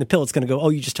dog has eaten the pill, it's going to go, oh,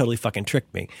 you just totally fucking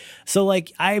tricked me. So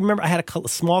like I remember I had a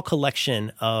small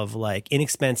collection of like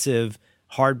inexpensive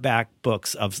hardback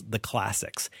books of the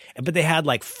classics, but they had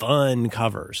like fun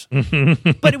covers.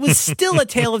 But it was still a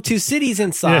Tale of Two Cities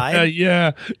inside.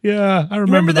 Yeah. I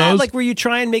remember that, those. like where you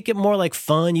try and make it more like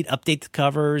fun. You'd update the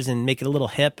covers and make it a little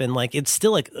hip, and like it's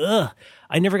still like ugh.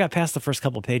 I never got past the first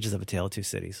couple pages of A Tale of Two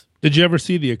Cities. Did you ever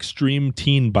see the Extreme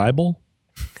Teen Bible?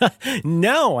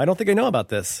 No, I don't think I know about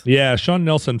this. Yeah, Sean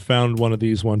Nelson found one of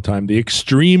these one time, the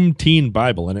Extreme Teen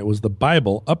Bible, and it was the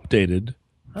Bible updated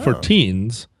for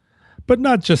teens. But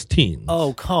not just teens.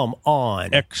 Oh, come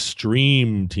on.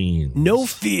 Extreme teens. No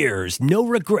fears, no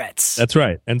regrets. That's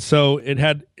right. And so it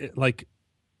had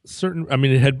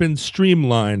it had been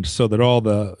streamlined so that all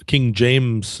the King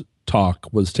James talk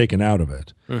was taken out of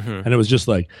it. And it was just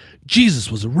like, Jesus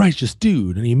was a righteous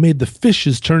dude, and he made the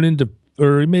fishes turn into,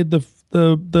 or he made the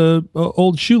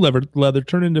old shoe leather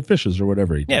turn into fishes or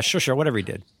whatever he did. Yeah, sure, whatever he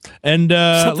did. And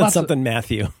something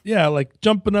Matthew. Yeah, like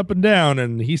jumping up and down,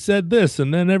 and he said this,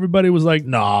 and then everybody was like,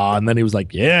 nah, and then he was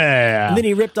like, yeah. And then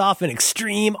he ripped off an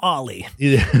extreme ollie.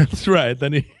 Yeah, that's right.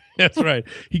 That's right.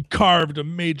 He carved a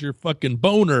major fucking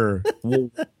boner.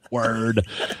 Word.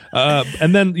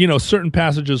 And then, certain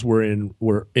passages were in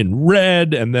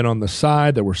red, and then on the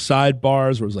side there were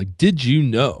sidebars where it was like, did you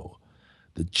know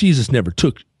that Jesus never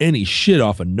took any shit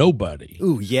off of nobody.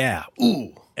 Ooh, yeah.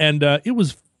 Ooh. And it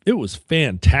was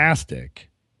fantastic.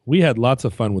 We had lots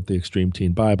of fun with the Extreme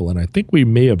Teen Bible, and I think we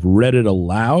may have read it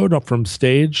aloud from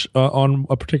stage on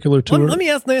a particular tour. Let me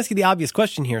ask you the obvious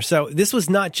question here. So this was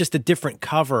not just a different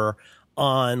cover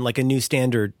on like a New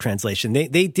Standard Translation. They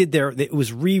did it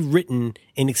was rewritten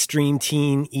in Extreme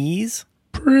Teen Ease?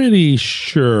 Pretty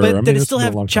sure. But did it still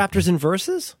have chapters and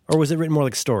verses, or was it written more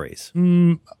like stories?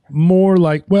 More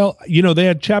like, well, they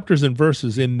had chapters and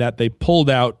verses in that they pulled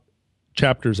out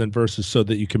chapters and verses so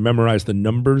that you can memorize the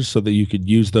numbers so that you could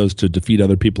use those to defeat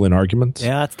other people in arguments.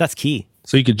 Yeah, that's key.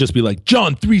 So you could just be like,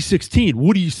 John 3:16,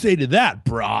 what do you say to that,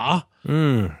 brah?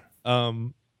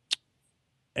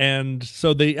 And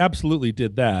so they absolutely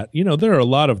did that. There are a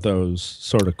lot of those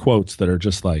sort of quotes that are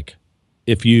just like,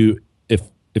 if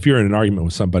you're in an argument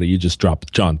with somebody, you just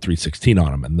drop John 3:16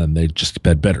 on them, and then they just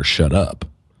had better shut up.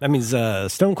 That means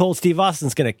Stone Cold Steve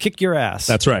Austin's going to kick your ass.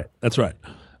 That's right.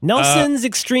 Nelson's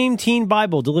Extreme Teen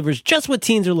Bible delivers just what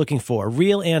teens are looking for,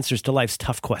 real answers to life's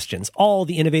tough questions. All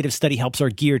the innovative study helps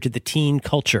are geared to the teen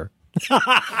culture.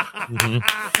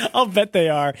 I'll bet they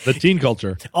are. The teen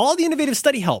culture. All the innovative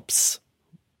study helps.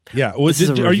 Yeah.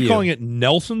 Are you calling it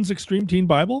Nelson's Extreme Teen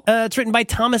Bible? It's written by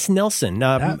Thomas Nelson.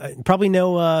 Probably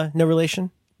no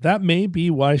relation. That may be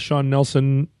why Sean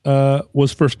Nelson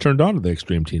was first turned on to the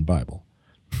Extreme Teen Bible.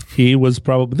 He was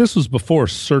this was before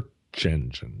search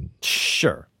engine.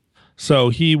 Sure. So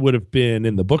he would have been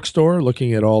in the bookstore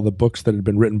looking at all the books that had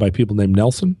been written by people named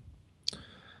Nelson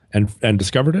and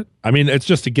discovered it. I mean, it's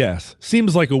just a guess.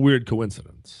 Seems like a weird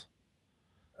coincidence.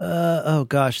 Oh,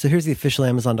 gosh. So here's the official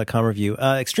Amazon.com review.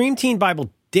 Extreme Teen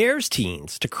Bible dares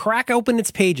teens to crack open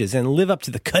its pages and live up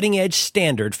to the cutting-edge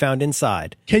standard found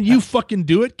inside. Can you fucking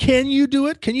do it? Can you do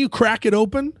it? Can you crack it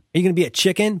open? Are you going to be a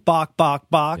chicken? Bok, bok,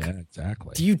 bok. Yeah,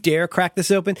 exactly. Do you dare crack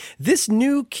this open? This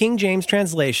new King James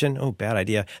translation, bad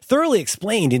idea, thoroughly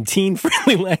explained in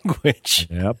teen-friendly language.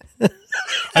 Yep.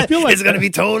 I feel like it's going to be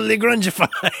totally grungified.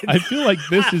 I feel like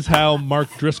this is how Mark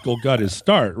Driscoll got his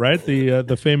start, right?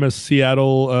 The famous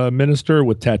Seattle minister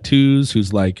with tattoos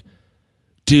who's like,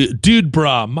 Dude,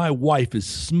 brah, my wife is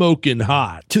smoking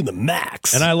hot. To the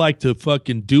max. And I like to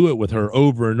fucking do it with her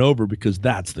over and over because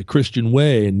that's the Christian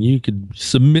way. And you could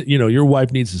submit, your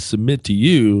wife needs to submit to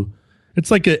you. It's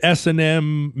like a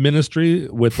S&M ministry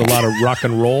with a lot of rock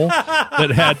and roll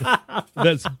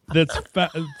that's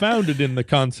founded in the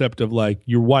concept of like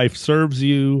your wife serves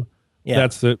you. Yeah.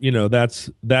 That's what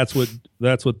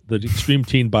the Extreme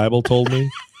Teen Bible told me.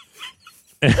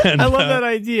 And, I love that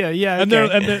idea. Yeah.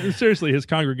 Okay. And seriously, his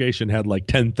congregation had like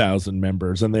 10,000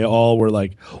 members, and they all were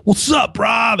like, "What's up,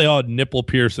 brah?" They all had nipple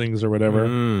piercings or whatever.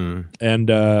 And and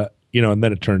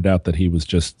then it turned out that he was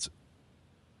just.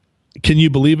 Can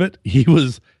you believe it? He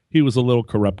was a little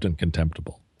corrupt and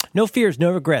contemptible. No fears,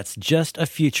 no regrets, just a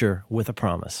future with a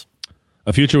promise.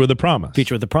 A future with a promise.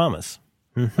 Future with a promise.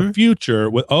 Mm-hmm. A future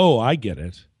with. Oh, I get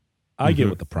it. I get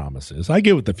what the promise is. I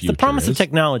get what the future is. The promise of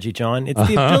technology, John. It's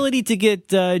the ability to get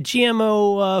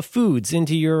GMO foods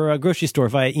into your grocery store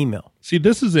via email. See,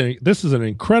 this is an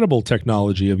incredible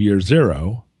technology of year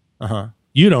zero.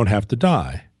 You don't have to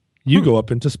die. You go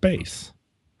up into space.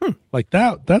 Like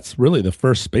that. That's really the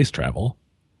first space travel.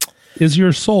 Is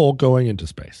your soul going into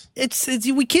space? It's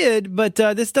we kid, but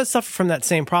this does suffer from that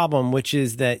same problem, which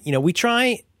is that we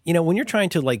try. When you're trying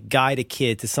to like guide a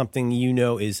kid to something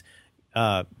is.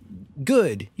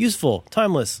 Good, useful,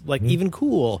 timeless, like even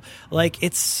cool. Like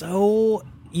it's so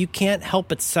you can't help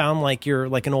but sound like you're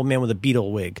like an old man with a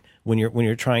beetle wig when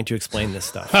you're trying to explain this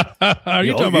stuff. Are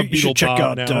you talking about Beetle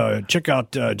Bob now? Check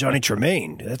out Johnny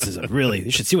Tremaine. That's really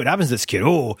you should see what happens to this kid.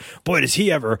 Oh boy, does he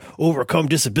ever overcome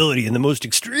disability in the most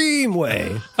extreme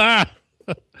way. Our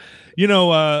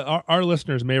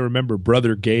listeners may remember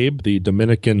Brother Gabe, the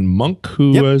Dominican monk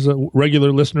who was a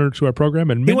regular listener to our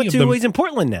program, and he's in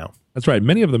Portland now. That's right.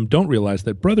 Many of them don't realize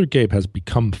that Brother Gabe has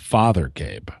become Father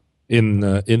Gabe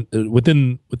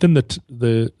within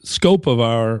the scope of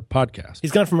our podcast.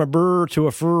 He's gone from a burr to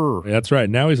a fur. That's right.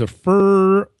 Now he's a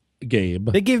fur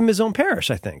Gabe. They gave him his own parish,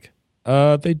 I think.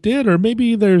 They did, or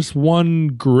maybe there's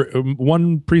one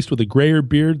priest with a grayer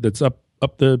beard that's up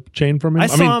the chain from him. I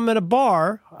saw him at a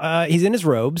bar. He's in his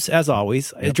robes, as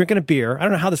always, drinking a beer. I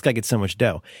don't know how this guy gets so much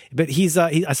dough, but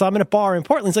I saw him in a bar in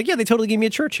Portland. He's like, yeah, they totally gave me a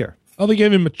church here. Oh, they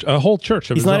gave him a whole church.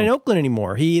 He's not in Oakland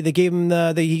anymore. They gave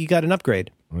him he got an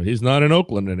upgrade. Well, he's not in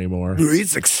Oakland anymore.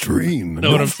 He's extreme.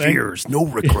 No fears, no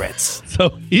regrets.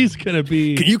 So he's going to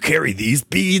be. Can you carry these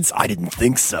beads? I didn't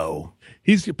think so.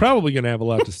 He's probably going to have a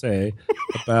lot to say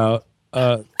about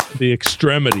the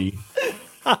extremity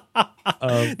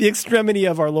The extremity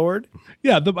of our Lord.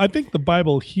 Yeah, I think the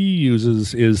Bible he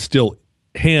uses is still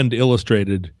hand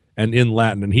illustrated and in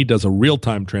Latin, and he does a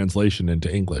real-time translation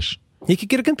into English. He could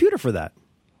get a computer for that.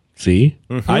 See,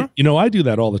 I do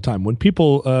that all the time. When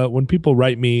people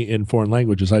write me in foreign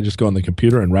languages, I just go on the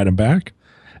computer and write them back,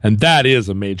 and that is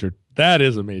a major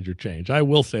change. I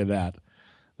will say that.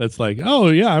 That's like, oh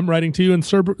yeah, I'm writing to you in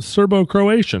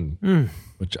Serbo-Croatian,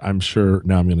 which I'm sure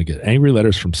now I'm going to get angry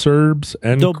letters from Serbs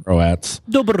and Croats.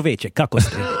 Dobro večer, kako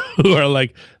ste? Who are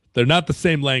like, they're not the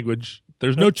same language.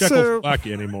 There's no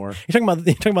Czechoslovakia anymore. You're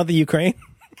talking about the Ukraine?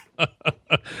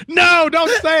 No,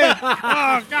 don't say it.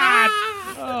 Oh God.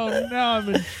 Oh, now I'm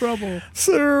in trouble.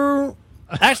 So,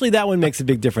 actually, that one makes a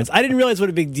big difference. I didn't realize what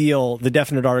a big deal the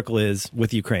definite article is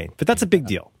with Ukraine, but that's a big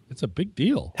deal. It's a big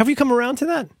deal. Have you come around to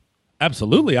that?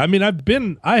 Absolutely. I mean,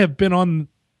 I have been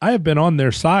on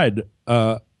their side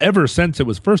ever since it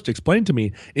was first explained to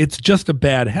me. It's just a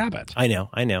bad habit. I know.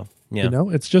 Yeah. You know,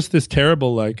 it's just this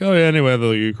terrible, like, oh yeah, anyway, the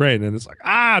Ukraine, and it's like,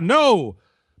 no.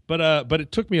 But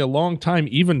it took me a long time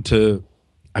even to,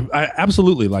 I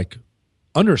absolutely like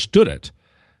understood it.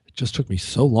 It just took me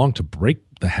so long to break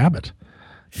the habit.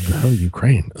 The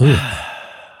Ukraine,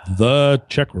 the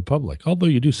Czech Republic. Although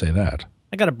you do say that.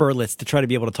 I got a Berlitz to try to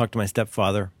be able to talk to my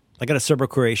stepfather. I got a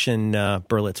Serbo-Croatian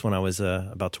Berlitz when I was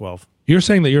about 12. You're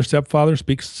saying that your stepfather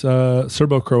speaks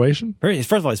Serbo-Croatian?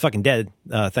 First of all, he's fucking dead,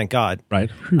 thank God. Right.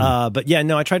 But yeah,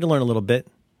 no, I tried to learn a little bit.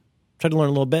 Let's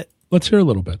hear a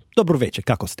little bit. Dobro večer,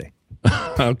 kako ste?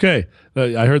 Okay,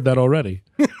 I heard that already.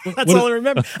 That's all I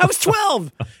remember. I was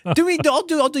 12. I'll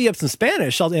do you up some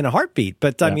Spanish in a heartbeat.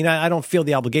 But I mean, I don't feel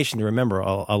the obligation to remember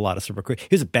a lot of Serbo-Croatian.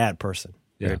 He was a bad person.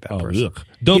 Very bad person. Ugh.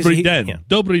 Dobry den. Yeah.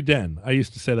 Dobry den. I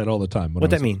used to say that all the time.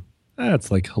 What'd that mean?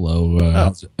 It's like hello,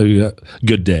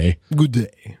 good day. Good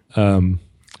day.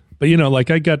 But you know, like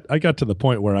I got to the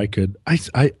point where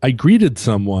I greeted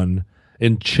someone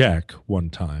in Czech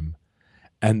one time,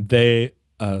 and they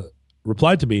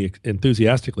replied to me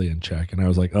enthusiastically in Czech, and I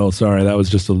was like, "Oh, sorry, I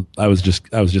was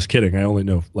just kidding. I only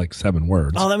know like 7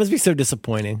 words." Oh, that must be so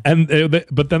disappointing. And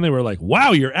but then they were like,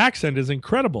 "Wow, your accent is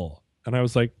incredible." And I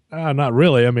was like, "Not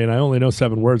really. I mean, I only know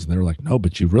 7 words." And they were like, "No,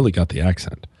 but you really got the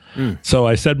accent." So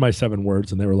I said my 7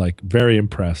 words, and they were like very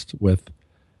impressed with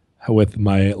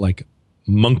my like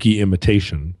monkey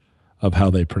imitation of how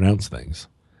they pronounce things.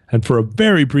 And for a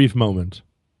very brief moment,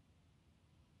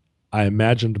 I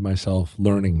imagined myself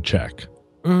learning Czech.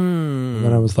 And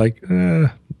then I was like,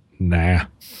 nah.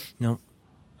 No.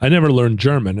 I never learned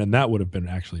German, and that would have been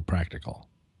actually practical.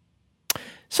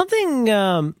 Something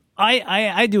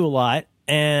I do a lot,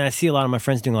 and I see a lot of my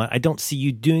friends doing a lot. I don't see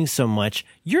you doing so much.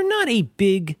 You're not a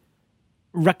big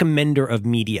recommender of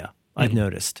media, I've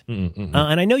noticed. And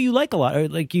I know you like a lot, or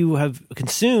like you have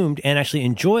consumed and actually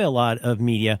enjoy a lot of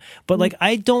media, but like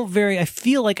I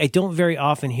feel like I don't very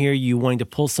often hear you wanting to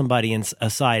pull somebody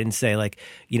aside and say like,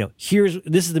 you know,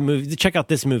 this is the movie, check out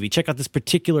this movie, check out this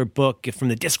particular book from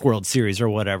the Discworld series or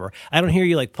whatever. I don't hear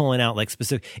you like pulling out like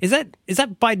specific. Is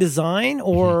that by design,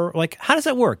 or like how does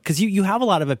that work? Because you have a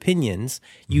lot of opinions,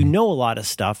 you know a lot of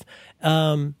stuff.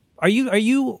 Are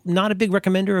you not a big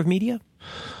recommender of media?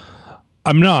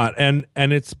 I'm not, and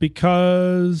it's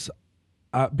because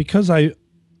I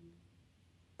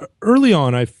early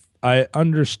on I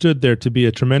understood there to be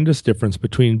a tremendous difference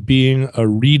between being a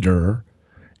reader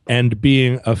and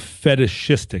being a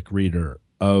fetishistic reader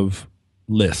of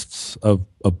lists of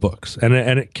books, and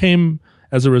it came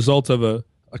as a result of a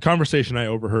conversation I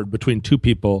overheard between 2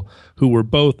 people who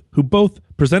both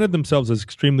presented themselves as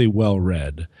extremely well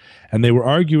read, and they were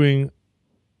arguing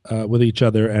with each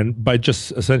other, and by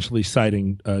just essentially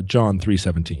citing John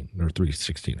 3:17 or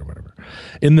 3:16 or whatever,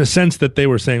 in the sense that they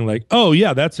were saying like, oh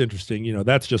yeah, that's interesting, you know,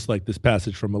 that's just like this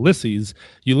passage from Ulysses,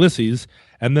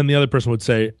 and then the other person would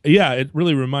say, yeah, it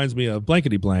really reminds me of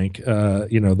blankety blank,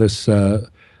 you know, this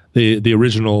the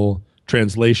original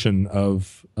translation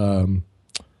of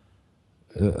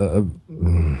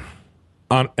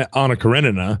Anna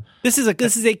Karenina. This is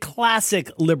a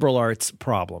classic liberal arts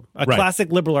problem. Classic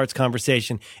liberal arts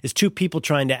conversation is 2 people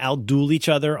trying to outduel each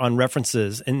other on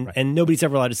references, and nobody's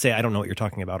ever allowed to say, I don't know what you're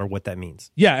talking about or what that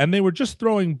means. Yeah, and they were just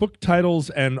throwing book titles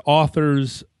and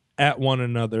authors at one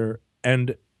another,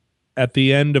 and at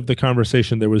the end of the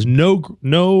conversation, there was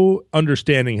no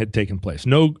understanding had taken place.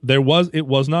 It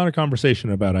was not a conversation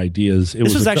about ideas.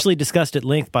 This was actually discussed at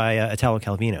length by Italo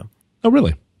Calvino. Oh,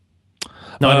 really?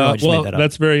 No, I just made that up.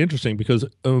 That's very interesting because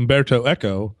Umberto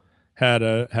Eco had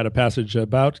a passage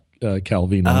about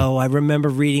Calvino. Oh, I remember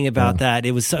reading about that.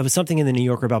 It was something in the New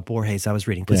Yorker about Borges I was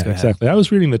reading. Please go ahead. Exactly. I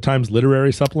was reading the Times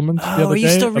Literary Supplement the other day. Are you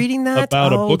still reading that?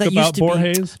 About a book about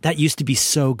Borges. That used to be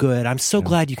so good. I'm so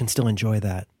glad you can still enjoy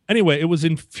that. Anyway, it was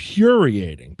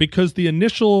infuriating because the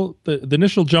initial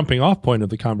jumping off point of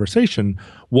the conversation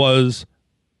was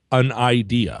an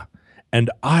idea. And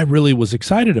I really was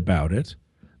excited about it,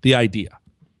 the idea.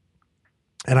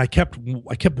 And I kept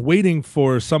waiting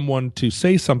for someone to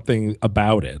say something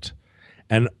about it,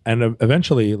 and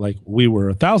eventually, like, we were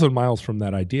 1,000 miles from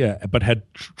that idea, but had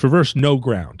traversed no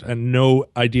ground, and no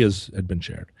ideas had been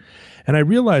shared. And I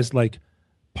realized, like,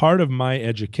 part of my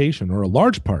education, or a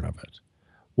large part of it,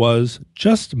 was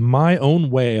just my own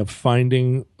way of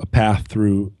finding a path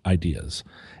through ideas.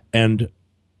 And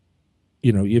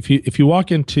if you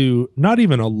walk into not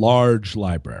even a large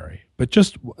library, but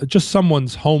just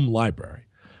someone's home library,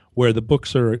 where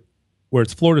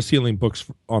it's floor to ceiling books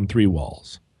on 3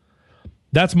 walls.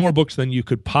 That's more books than you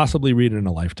could possibly read in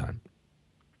a lifetime.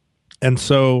 And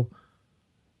so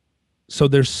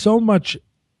there's so much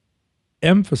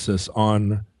emphasis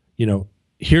on,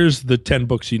 here's the 10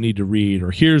 books you need to read,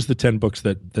 or here's the 10 books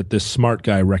that this smart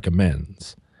guy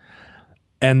recommends.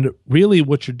 And really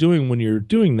what you're doing when you're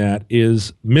doing that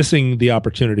is missing the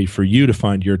opportunity for you to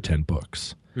find your 10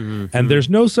 books. Mm-hmm. And there's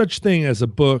no such thing as a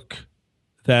book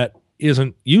that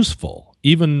isn't useful,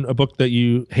 even a book that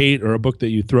you hate or a book that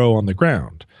you throw on the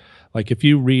ground. Like if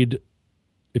you read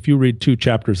 2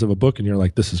 chapters of a book and you're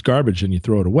like, this is garbage, and you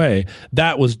throw it away,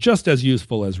 that was just as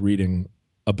useful as reading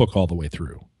a book all the way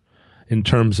through, in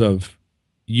terms of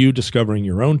you discovering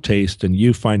your own taste and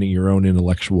you finding your own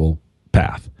intellectual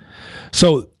path.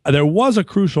 So there was a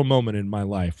crucial moment in my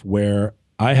life where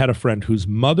I had a friend whose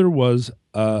mother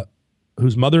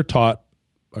taught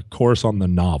a course on the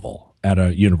novel at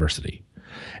a university,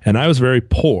 and I was very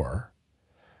poor.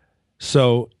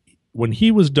 So when he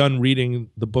was done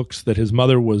reading the books that his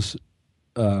mother was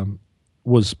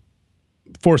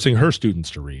forcing her students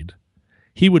to read,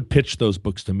 he would pitch those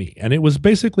books to me, and it was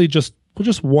basically just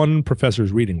one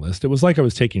professor's reading list. It was like I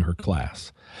was taking her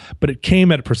class, but it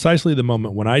came at precisely the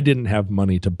moment when I didn't have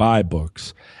money to buy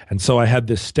books, and so I had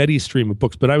this steady stream of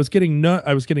books. But I was getting none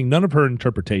of her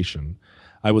interpretation.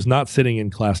 I was not sitting in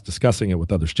class discussing it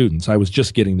with other students. I was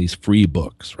just getting these free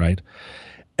books, right?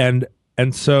 And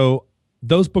so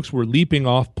those books were leaping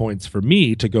off points for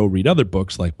me to go read other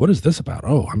books, like, what is this about?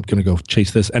 Oh, I'm going to go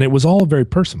chase this. And it was all very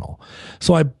personal.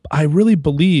 So I really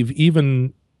believe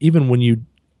even when you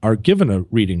are given a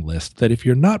reading list, that if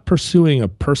you're not pursuing a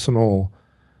personal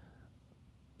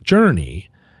journey,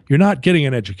 you're not getting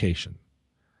an education,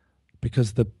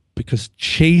 because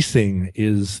chasing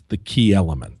is the key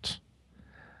element.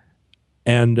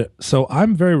 And so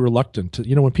I'm very reluctant to,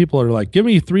 when people are like, give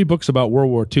me 3 books about World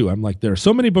War II. I'm like, there are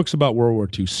so many books about World War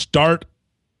II. Start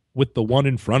with the one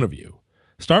in front of you.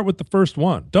 Start with the first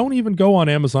one. Don't even go on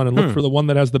Amazon and look for the one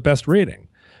that has the best rating.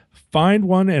 Find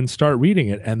one and start reading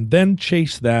it, and then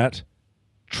chase that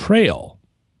trail,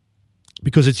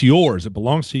 because it's yours. It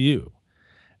belongs to you.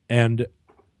 And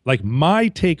like, my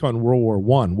take on World War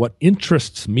I, what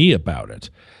interests me about it,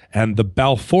 and the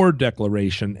Balfour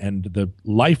Declaration, and the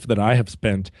life that I have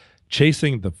spent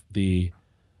chasing the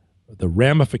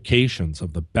ramifications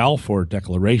of the Balfour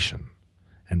Declaration,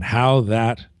 and how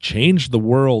that changed the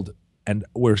world, and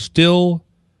we're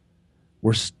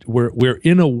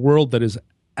in a world that is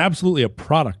absolutely a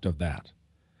product of that,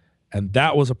 and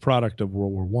that was a product of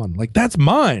World War I. Like, that's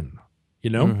mine,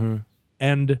 Mm-hmm.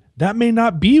 And that may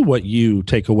not be what you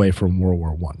take away from World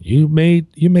War I. You may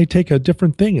take a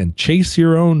different thing and chase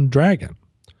your own dragon.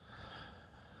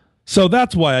 So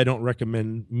that's why I don't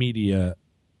recommend media,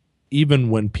 even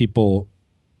when people,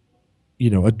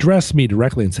 address me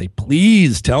directly and say,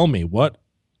 please tell me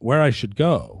where I should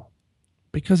go.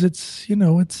 Because it's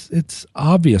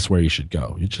obvious where you should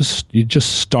go. You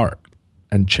just start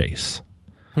and chase.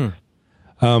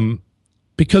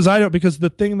 Because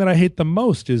the thing that I hate the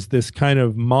most is this kind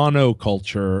of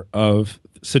monoculture of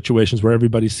situations where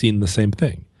everybody's seen the same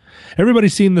thing.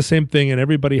 Everybody's seen the same thing, and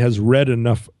everybody has read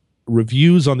enough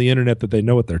reviews on the internet that they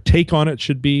know what their take on it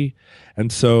should be.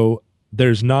 And so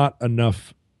there's not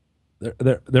enough,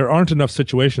 there aren't enough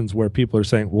situations where people are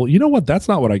saying, well, you know what? That's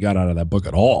not what I got out of that book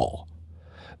at all.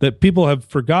 That people have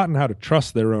forgotten how to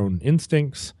trust their own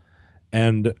instincts.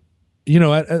 And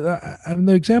and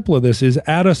the example of this is,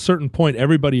 at a certain point,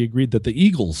 everybody agreed that the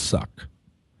Eagles suck.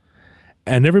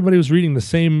 And everybody was reading the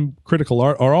same critical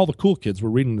art, or all the cool kids were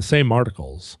reading the same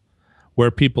articles, where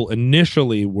people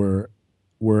initially were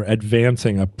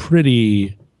advancing a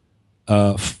pretty,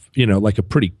 like a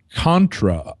pretty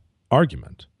contra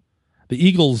argument. The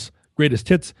Eagles Greatest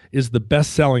Hits is the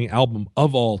best-selling album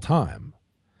of all time.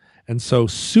 And so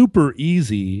super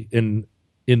easy in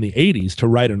the 80s to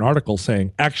write an article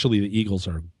saying, actually, the Eagles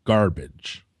are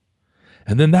garbage.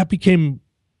 And then that became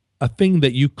a thing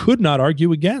that you could not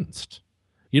argue against,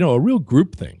 a real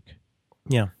groupthink.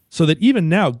 Yeah. So that even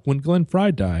now, when Glenn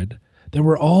Frey died, there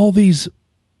were all these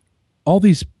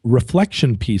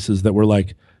reflection pieces that were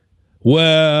like,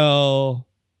 well,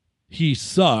 he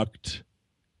sucked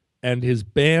and his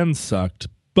band sucked,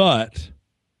 but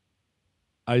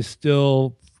I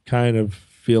still kind of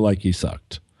feel like he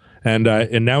sucked. And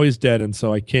now he's dead, and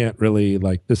so I can't really,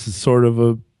 this is sort of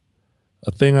a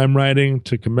thing I'm writing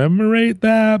to commemorate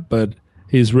that, but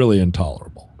he's really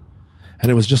intolerable.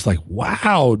 And it was just like,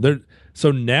 wow.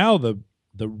 So now the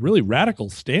really radical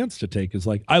stance to take is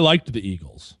I liked the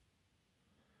Eagles.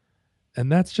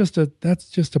 And that's just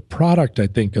a product, I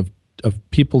think, of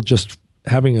people just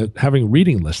having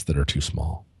reading lists that are too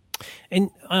small. And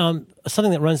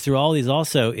something that runs through all these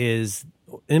also is,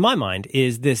 in my mind,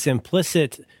 is this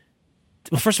implicit.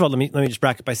 Well, first of all, let me just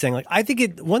bracket by saying, I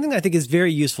think one thing I think is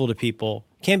very useful to people,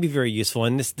 can be very useful,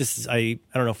 and this is I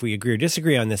don't know if we agree or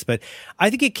disagree on this, but I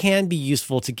think it can be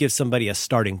useful to give somebody a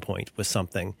starting point with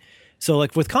something. So,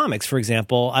 with comics, for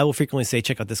example, I will frequently say,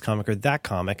 check out this comic or that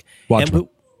comic. Watchmen.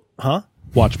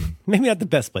 Watchmen. Maybe not the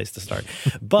best place to start,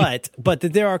 but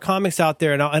there are comics out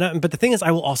there, but the thing is,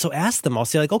 I will also ask them. I'll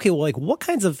say okay, well, what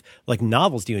kinds of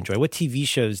novels do you enjoy? What TV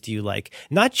shows do you like?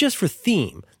 Not just for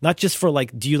theme, not just for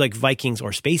do you like Vikings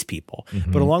or space people,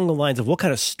 but along the lines of what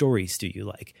kind of stories do you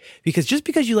like? Because just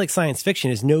because you like science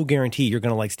fiction is no guarantee you're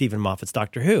going to like Stephen Moffat's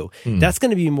Doctor Who. That's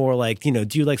going to be more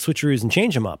do you like switcheroos and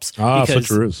change 'em ups?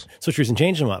 Switcheroos and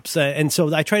change 'em ups. And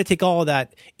so I try to take all of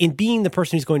that in being the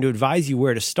person who's going to advise you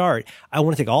where to start. I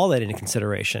want to take all that into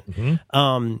consideration.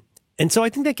 And so I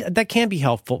think that can be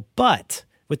helpful. But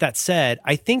with that said,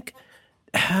 I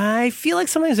feel like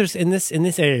sometimes there's in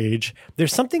this age,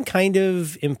 there's something kind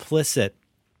of implicit.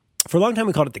 For a long time,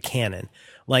 we called it the canon.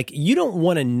 You don't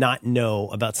want to not know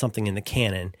about something in the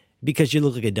canon because you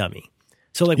look like a dummy.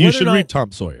 So you should read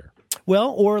Tom Sawyer.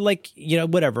 Well, or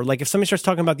whatever. If somebody starts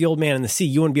talking about the old man in the sea,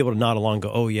 you want to be able to nod along and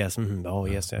go, oh, yes. Oh,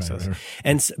 yes.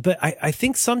 Right. But I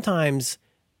think sometimes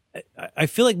I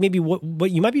feel like maybe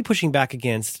what you might be pushing back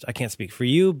against, I can't speak for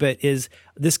you, but is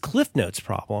this Cliff Notes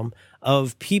problem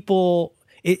of people.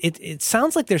 It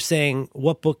sounds like they're saying,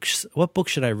 what books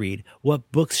should I read?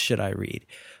 What books should I read?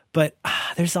 But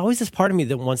there's always this part of me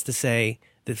that wants to say,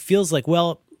 that feels like,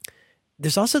 well,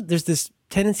 there's this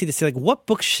tendency to say, what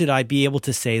books should I be able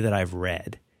to say that I've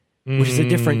read? Which is a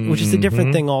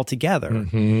different thing altogether.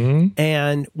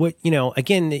 And what,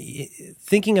 again,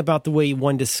 thinking about the way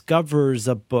one discovers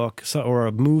a book or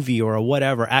a movie or a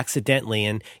whatever accidentally.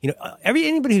 And,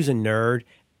 anybody who's a nerd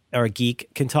or a geek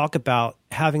can talk about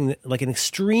having an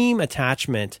extreme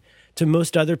attachment to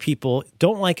most other people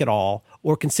don't like at all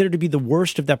or consider to be the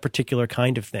worst of that particular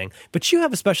kind of thing. But you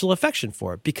have a special affection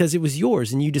for it because it was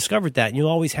yours and you discovered that and you'll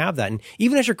always have that. And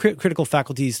even as your critical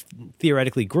faculties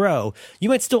theoretically grow, you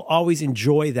might still always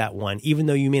enjoy that one, even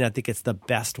though you may not think it's the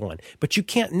best one. But you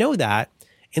can't know that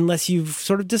unless you've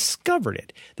sort of discovered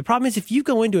it. The problem is if you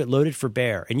go into it loaded for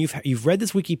bear and you've read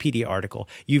this Wikipedia article,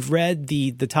 you've read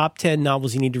the top 10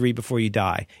 novels you need to read before you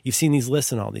die, you've seen these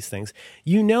lists and all these things,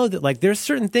 you know that there's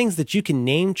certain things that you can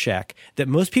name check that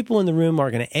most people in the room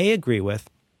are going to A, agree with,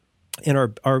 and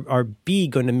are B,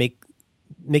 going to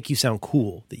make you sound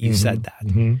cool that you said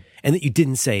that. And that you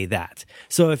didn't say that.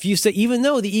 So if you say, even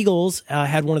though the Eagles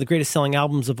had one of the greatest selling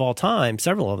albums of all time,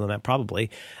 several of them probably,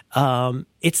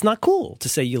 it's not cool to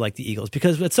say you like the Eagles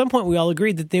because at some point we all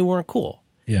agreed that they weren't cool.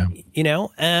 Yeah.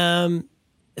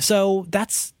 So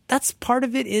that's part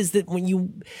of it is that when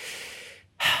you,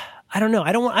 I don't know.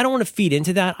 I don't want to feed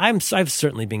into that. I've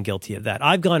certainly been guilty of that.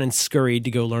 I've gone and scurried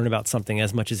to go learn about something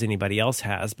as much as anybody else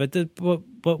has. But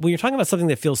when you're talking about something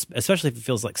that feels, especially if it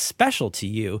feels special to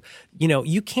you,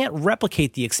 you can't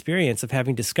replicate the experience of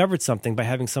having discovered something by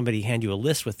having somebody hand you a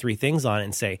list with 3 things on it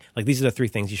and say, these are the 3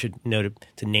 things you should know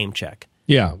to name check.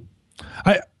 Yeah,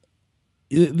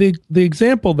 the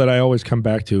example that I always come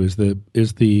back to is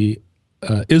the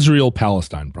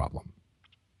Israel-Palestine problem.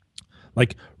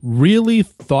 Really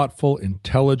thoughtful,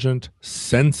 intelligent,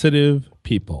 sensitive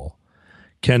people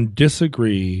can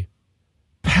disagree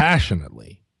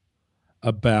passionately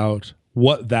about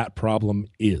what that problem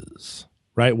is,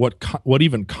 right? What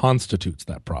even constitutes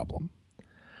that problem.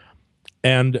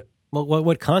 And Well,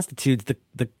 what constitutes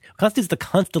the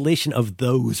constellation of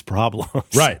those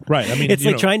problems? Right. I mean, it's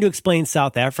like trying to explain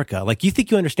South Africa. Like, you think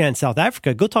you understand South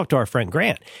Africa? Go talk to our friend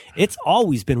Grant. It's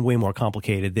always been way more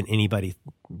complicated than anybody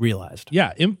realized.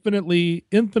 Yeah, infinitely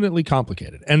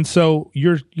complicated. And so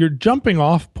your jumping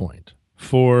off point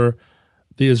for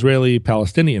the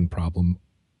Israeli-Palestinian problem,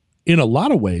 in a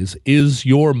lot of ways, is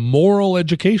your moral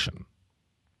education.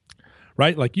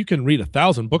 Right? Like, you can read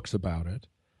 1,000 books about it.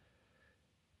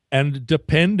 And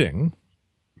depending,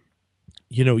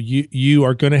 you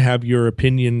are going to have your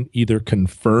opinion either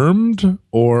confirmed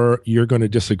or you're going to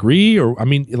disagree. Or, I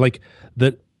mean, like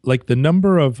the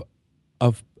number of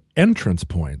entrance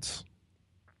points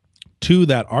to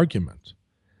that argument.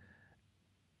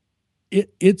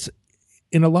 It's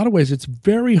in a lot of ways, it's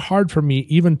very hard for me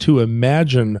even to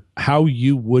imagine how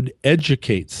you would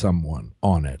educate someone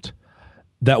on it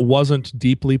that wasn't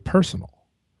deeply personal.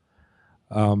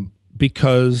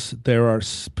 Because there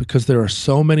are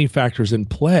so many factors in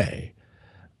play,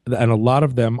 and a lot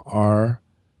of them are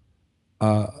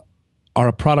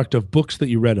a product of books that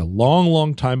you read a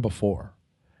long time before,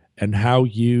 and how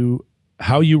you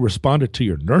responded to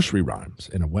your nursery rhymes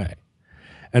in a way.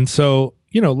 And so,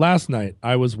 last night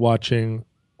I was watching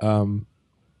a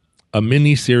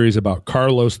mini series about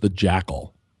Carlos the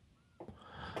Jackal,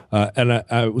 and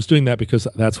I was doing that because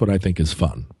that's what I think is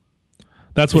fun.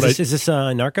 That's what is this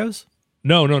Narcos?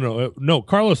 No.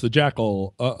 Carlos the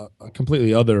Jackal,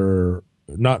 completely other,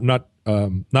 not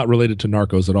related to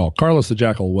Narcos at all. Carlos the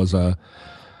Jackal was a.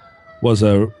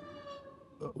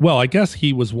 Well, I guess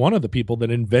he was one of the people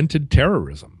that invented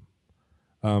terrorism.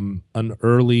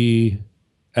 He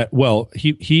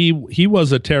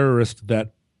was a terrorist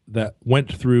that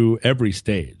went through every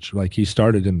stage. Like, he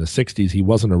started in the 60s. He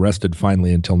wasn't arrested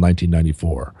finally until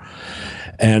 1994,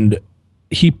 and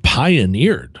he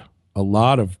pioneered a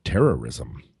lot of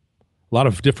terrorism, a lot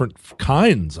of different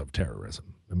kinds of terrorism.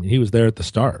 I mean, he was there at the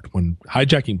start when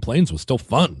hijacking planes was still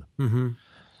fun. Mm-hmm.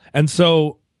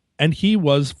 And he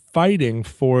was fighting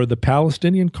for the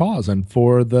Palestinian cause and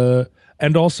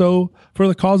also for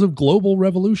the cause of global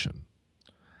revolution.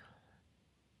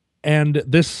 And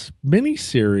this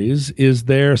miniseries is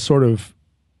there sort of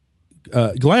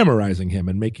glamorizing him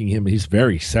and making him, he's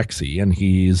very sexy, and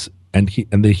he's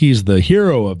the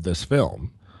hero of this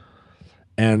film,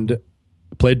 and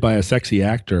played by a sexy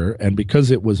actor. And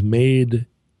because it was made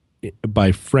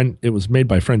by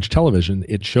French television,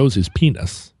 it shows his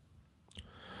penis.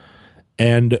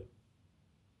 And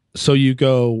so you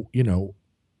go,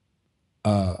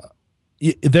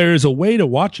 there is a way to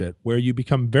watch it where you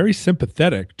become very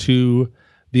sympathetic to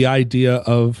the idea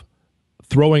of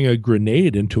throwing a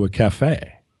grenade into a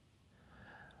cafe,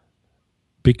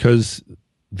 because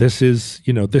this is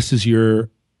your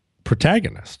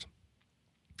protagonist.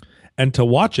 And to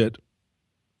watch it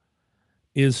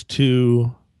is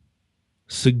to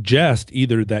suggest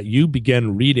either that you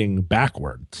begin reading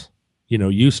backwards.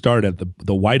 You start at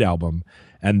the White Album,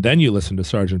 and then you listen to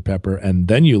Sgt. Pepper, and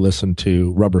then you listen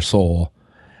to Rubber Soul,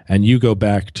 and you go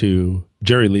back to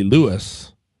Jerry Lee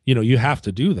Lewis. You have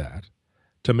to do that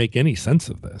to make any sense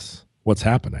of this, what's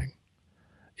happening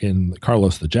in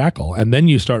Carlos the Jackal. And then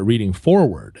you start reading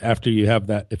forward after you have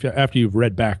that. After you've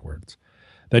read backwards,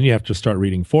 then you have to start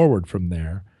reading forward from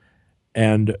there.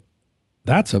 And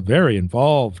that's a very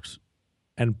involved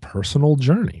and personal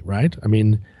journey, right? I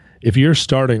mean, if you're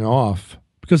starting off,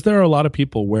 because there are a lot of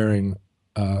people wearing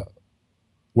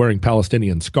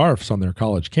Palestinian scarves on their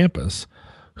college campus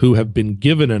who have been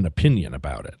given an opinion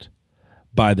about it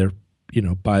by their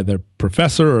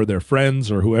professor or their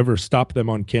friends or whoever stopped them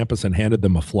on campus and handed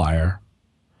them a flyer.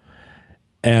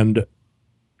 And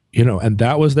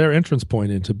that was their entrance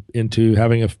point into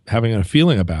having a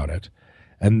feeling about it.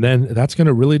 And then that's going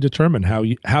to really determine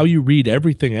how you read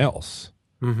everything else.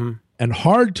 Mm-hmm. And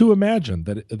hard to imagine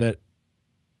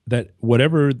that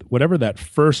whatever that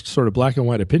first sort of black and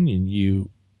white opinion you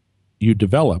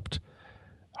developed,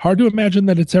 hard to imagine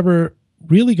that it's ever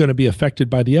really going to be affected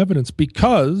by the evidence,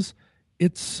 because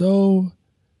it's so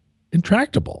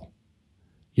intractable,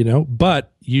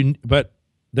 but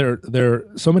there are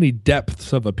so many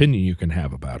depths of opinion you can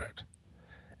have about it.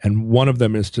 And one of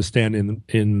them is to stand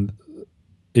in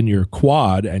your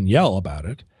quad and yell about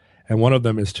it. And one of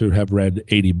them is to have read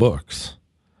 80 books.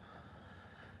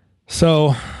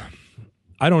 So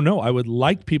I don't know. I would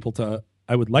like people to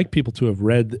have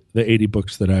read the 80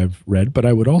 books that I've read, but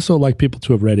I would also like people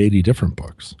to have read 80 different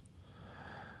books.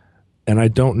 And I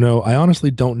honestly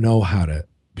don't know how to,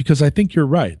 because I think you're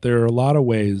right. There are a lot of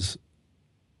ways.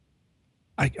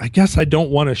 I guess I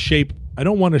don't want to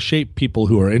shape people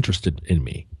who are interested in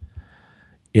me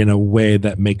in a way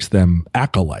that makes them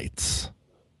acolytes,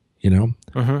 you know?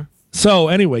 Mm-hmm. So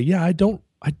anyway, yeah, I don't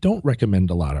recommend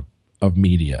a lot of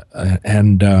media,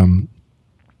 and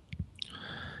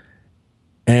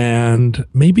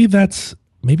maybe that's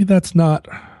not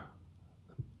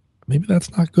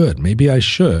good. Maybe I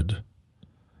should.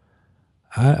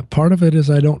 Part of it is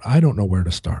I don't know where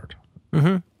to start.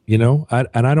 Mm-hmm. You know,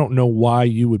 and I don't know why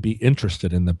you would be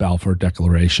interested in the Balfour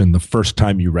Declaration the first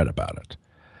time you read about it.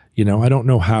 You know, I don't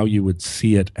know how you would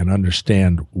see it and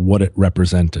understand what it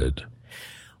represented.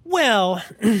 Well,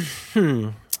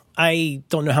 I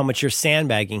don't know how much you're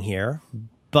sandbagging here,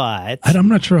 but I'm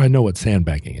not sure I know what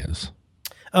sandbagging is.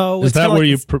 Oh, is that where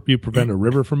you prevent a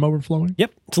river from overflowing?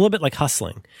 Yep, it's a little bit like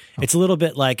hustling. Oh. It's a little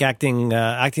bit like acting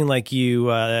like you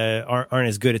aren't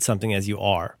as good at something as you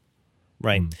are,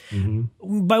 right?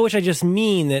 Mm-hmm. By which I just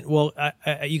mean that. Well,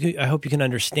 I hope you can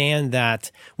understand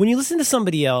that when you listen to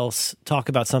somebody else talk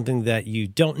about something that you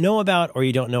don't know about, or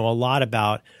you don't know a lot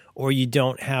about, or you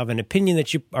don't have an opinion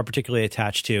that you are particularly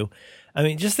attached to. I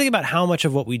mean, just think about how much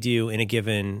of what we do in a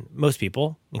given, most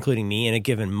people, including me, in a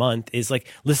given month is like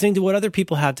listening to what other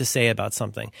people have to say about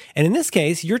something. And in this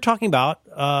case, you're talking about,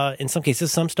 in some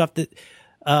cases, some stuff that, if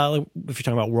you're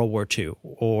talking about World War II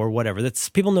or whatever, that's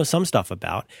people know some stuff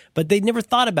about, but they never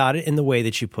thought about it in the way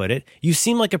that you put it. You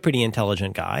seem like a pretty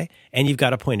intelligent guy, and you've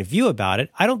got a point of view about it.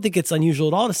 I don't think it's unusual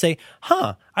at all to say,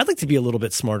 I'd like to be a little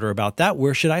bit smarter about that.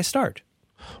 Where should I start?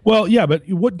 Well, yeah, but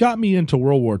what got me into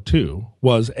World War II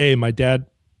was A, my dad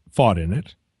fought in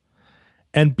it,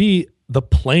 and B, the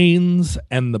planes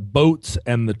and the boats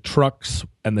and the trucks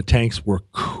and the tanks were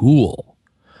cool.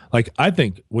 Like, I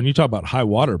think when you talk about high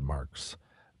water marks,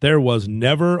 there was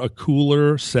never a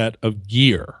cooler set of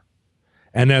gear.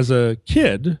 And as a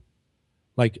kid,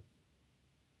 like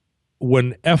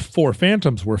when F-4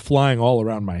 Phantoms were flying all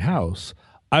around my house,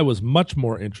 I was much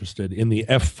more interested in the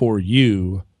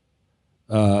F-4U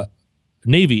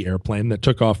Navy airplane that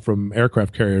took off from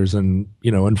aircraft carriers and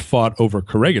fought over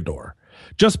Corregidor,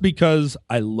 just because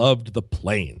I loved the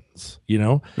planes,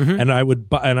 mm-hmm. and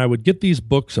I would get these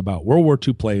books about World War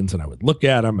II planes, and I would look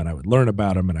at them and I would learn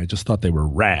about them, and I just thought they were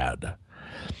rad.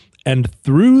 And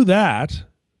through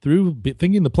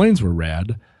thinking the planes were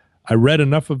rad, I read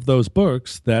enough of those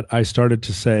books that I started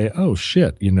to say, oh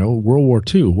shit, World War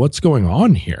II, what's going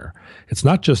on here? It's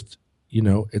not just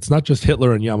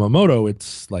Hitler and Yamamoto.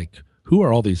 It's like, who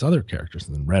are all these other characters?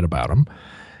 And then read about them.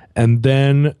 And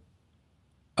then,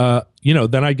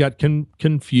 then I got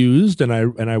confused and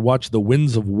I watched The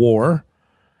Winds of War.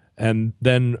 And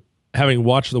then having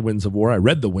watched The Winds of War, I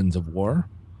read The Winds of War,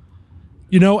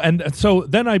 and so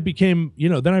then I became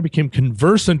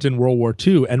conversant in World War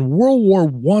II, and World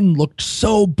War I looked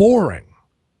so boring.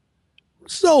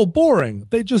 So boring.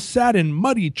 They just sat in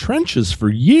muddy trenches for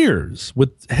years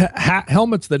with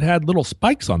helmets that had little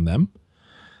spikes on them.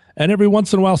 And every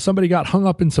once in a while, somebody got hung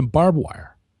up in some barbed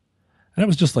wire. And it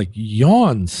was just like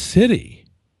Yawn City.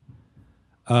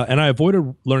 And I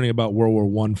avoided learning about World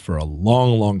War I for a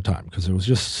long, long time because it was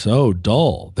just so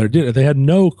dull. They had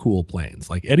no cool planes.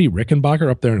 Like Eddie Rickenbacker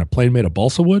up there in a plane made of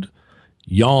balsa wood.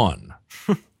 Yawn.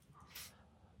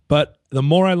 But the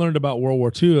more I learned about World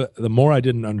War II, the more I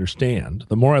didn't understand.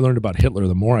 The more I learned about Hitler,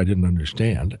 the more I didn't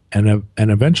understand. And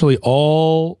eventually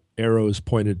all arrows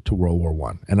pointed to World War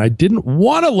I. And I didn't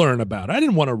want to learn about it. I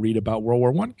didn't want to read about World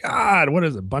War I. God, what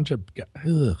is it? A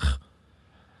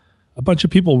bunch of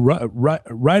people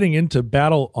riding into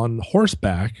battle on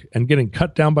horseback and getting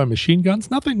cut down by machine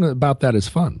guns. Nothing about that is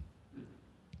fun.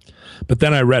 But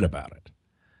then I read about it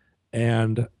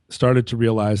and started to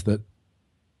realize that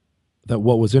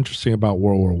what was interesting about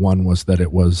World War I was that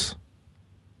it was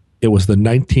the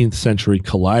 19th century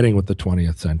colliding with the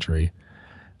 20th century,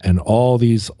 and all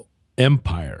these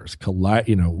empires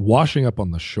washing up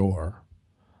on the shore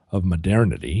of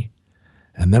modernity.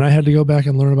 And then I had to go back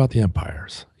and learn about the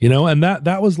empires, and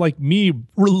that was like me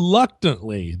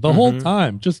reluctantly the mm-hmm. whole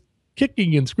time, just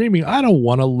kicking and screaming. I don't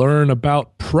want to learn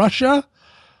about Prussia.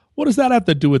 What does that have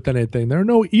to do with anything? There are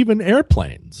no even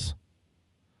airplanes.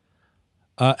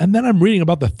 And then I'm reading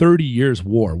about the 30 Years'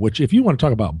 War, which, if you want to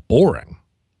talk about boring,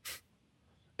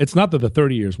 it's not that the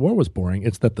 30 Years' War was boring.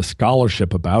 It's that the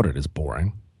scholarship about it is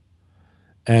boring.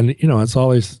 And, it's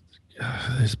always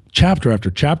there's chapter after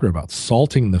chapter about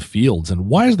salting the fields. And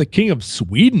why is the King of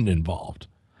Sweden involved?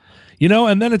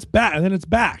 And then it's back. And then it's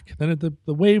back. Then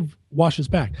the wave washes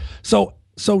back. So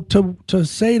to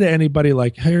say to anybody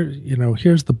like,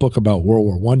 here's the book about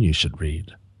World War I you should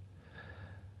read.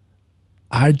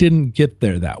 I didn't get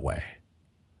there that way.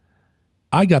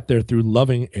 I got there through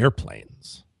loving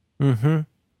airplanes. Mm-hmm.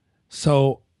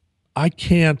 So I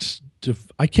can't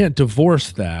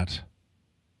divorce that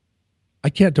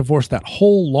divorce that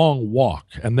whole long walk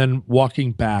and then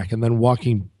walking back and then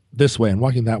walking this way and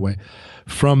walking that way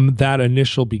from that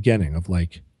initial beginning of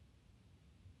like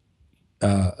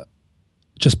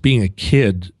just being a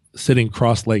kid sitting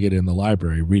cross-legged in the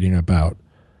library reading about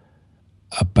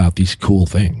these cool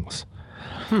things.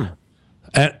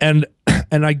 And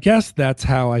I guess that's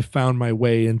how I found my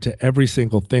way into every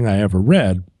single thing I ever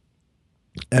read.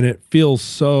 And it feels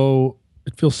so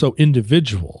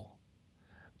individual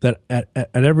that at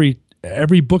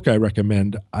every book I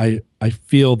recommend, I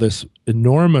feel this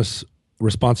enormous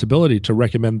responsibility to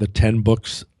recommend the 10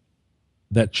 books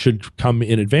that should come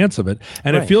in advance of it.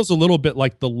 And It feels a little bit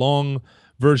like the long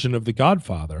version of The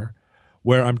Godfather,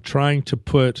 where I'm trying to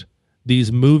put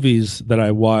these movies that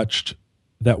I watched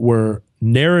that were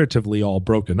narratively all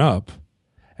broken up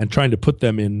and trying to put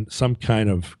them in some kind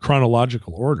of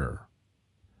chronological order.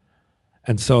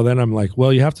 And so then I'm like,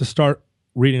 well, you have to start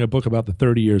reading a book about the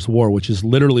 30 Years' War, which is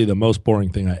literally the most boring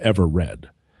thing I ever read.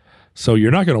 So you're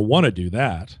not going to want to do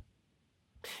that.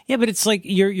 Yeah, but it's like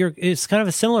it's kind of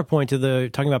a similar point to the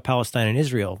talking about Palestine and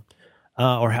Israel,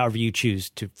 or however you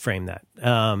choose to frame that.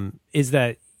 Is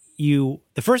that the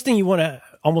first thing you want to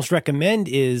almost recommend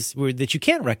that you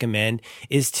can't recommend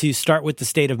is to start with the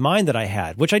state of mind that I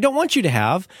had, which I don't want you to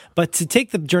have, but to take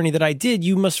the journey that I did,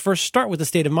 you must first start with the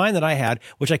state of mind that I had,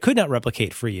 which I could not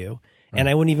replicate for you. Right. And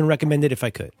I wouldn't even recommend it if I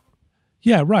could.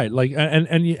 Yeah, right. Like,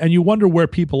 and you wonder where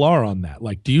people are on that.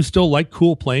 Like, do you still like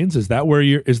cool planes? Is that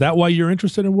why you're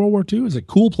interested in World War II? Is it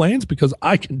cool planes? Because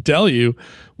I can tell you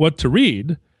what to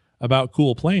read about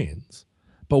cool planes.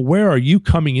 But where are you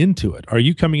coming into it? Are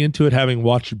you coming into it having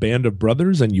watched Band of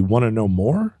Brothers and you want to know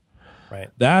more? Right.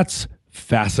 That's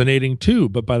fascinating too.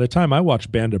 But by the time I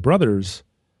watched Band of Brothers,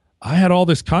 I had all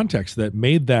this context that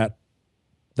made that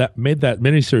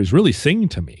miniseries really sing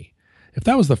to me. If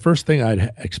that was the first thing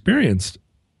I'd experienced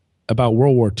about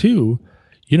World War II,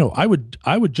 I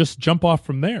would just jump off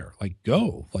from there,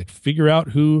 figure out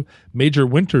who Major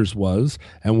Winters was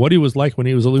and what he was like when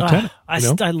he was a lieutenant. I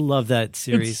love that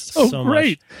series. It's so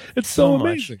great. Much. It's so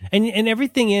amazing. And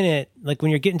everything in it, like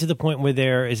when you're getting to the point where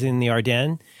there is in the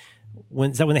Ardennes,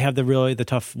 when they have the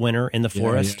tough winter in the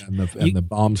forest, and the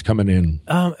bombs coming in.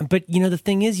 But the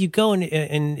thing is, you go and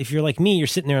if you're like me, you're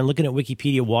sitting there and looking at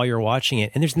Wikipedia while you're watching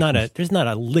it, and there's not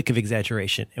a lick of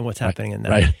exaggeration in what's happening in that.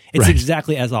 Right, it's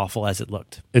exactly as awful as it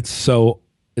looked. It's so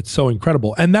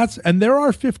incredible, and there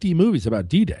are 50 movies about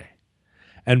D-Day,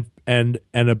 and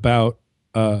about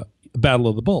Battle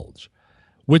of the Bulge,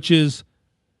 which is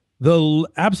the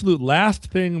absolute last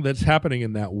thing that's happening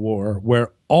in that war,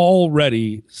 where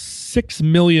already 6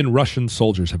 million Russian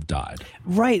soldiers have died.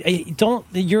 Right.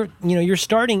 You're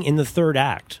starting in the third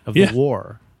act of the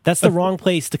war. That's the wrong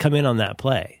place to come in on that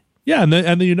play. Yeah,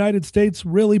 and the United States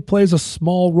really plays a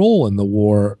small role in the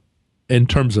war in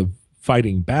terms of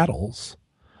fighting battles.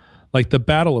 Like the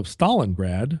Battle of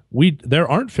Stalingrad, there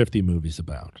aren't 50 movies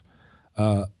about.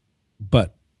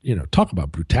 But talk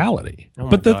about brutality. Oh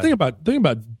but the God. thing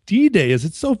about D-Day is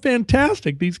it's so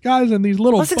fantastic. These guys and these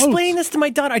little boats. I was explaining this to my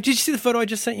daughter. Did you see the photo I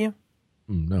just sent you?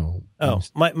 No. Oh,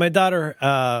 my daughter,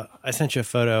 I sent you a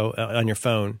photo on your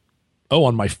phone. Oh,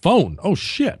 on my phone. Oh,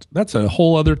 shit. That's a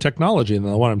whole other technology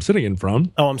than the one I'm sitting in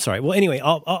front. Oh, I'm sorry. Well, anyway,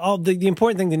 the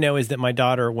important thing to know is that my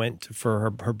daughter went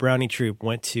for her Brownie troop,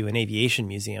 went to an aviation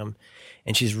museum,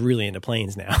 and she's really into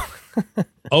planes now.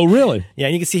 Oh, really? Yeah,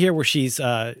 and you can see here where she's...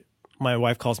 my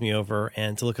wife calls me over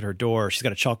and to look at her door. She's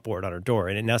got a chalkboard on her door,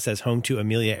 and it now says "Home to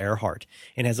Amelia Earhart,"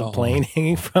 and has a plane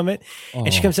hanging from it.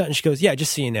 And she comes out and she goes, "Yeah,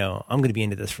 just so you know, I'm going to be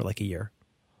into this for like a year."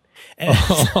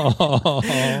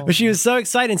 But she was so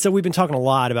excited. And so we've been talking a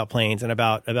lot about planes and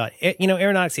about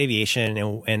aeronautics,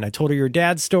 aviation, and I told her your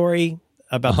dad's story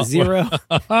about the Zero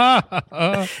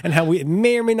and how it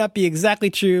may or may not be exactly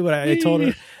true. But I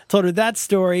told her that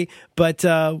story. But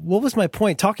what was my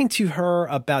point? Talking to her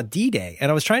about D-Day,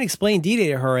 and I was trying to explain D-Day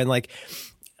to her, and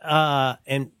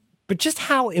but just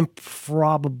how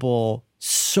improbable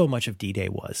so much of D-Day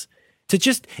was. To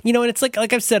just, and it's like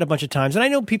I've said a bunch of times, and I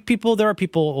know there are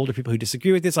older people who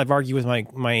disagree with this. I've argued with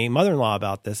my mother-in-law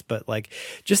about this, but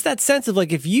just that sense of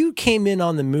if you came in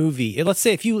on the movie, let's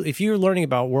say if you're learning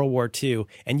about World War II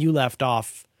and you left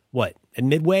off at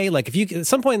midway, if you at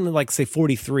some point in say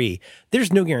 43,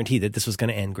 there's no guarantee that this was going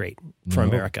to end great for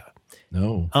America.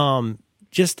 No.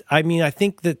 I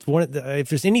think that if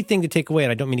there's anything to take away,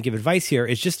 and I don't mean to give advice here,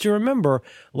 is just to remember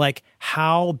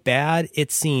how bad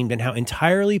it seemed and how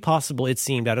entirely possible it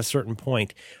seemed at a certain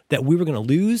point that we were going to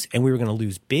lose, and we were going to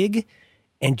lose big.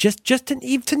 And just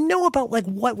to know about like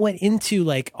what went into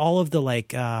like all of the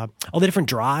like all the different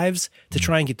drives to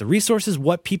try and get the resources,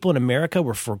 what people in America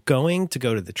were foregoing to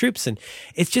go to the troops. And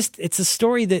it's a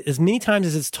story that as many times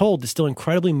as it's told is still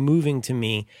incredibly moving to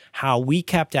me, how we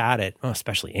kept at it,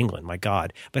 especially England, my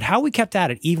God, but how we kept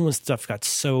at it even when stuff got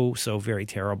so very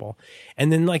terrible.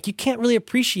 And then like you can't really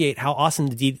appreciate how awesome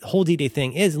the whole D-Day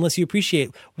thing is unless you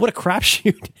appreciate what a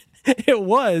crapshoot it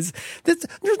was. There's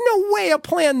no way a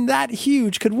plan that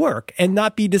huge could work and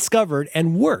not be discovered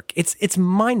and work. It's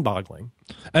mind-boggling.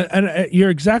 And you're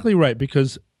exactly right,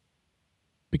 because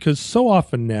so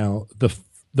often now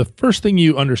the first thing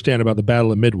you understand about the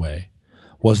Battle of Midway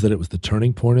was that it was the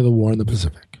turning point of the war in the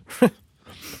Pacific.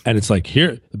 And it's like,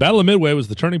 here, the Battle of Midway was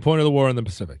the turning point of the war in the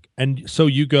Pacific. And so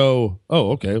you go,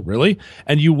 oh, okay, really?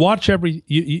 And you watch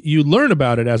you learn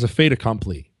about it as a fait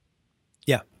accompli.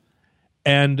 Yeah.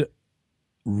 And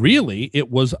really, it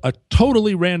was a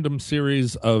totally random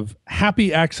series of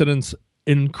happy accidents,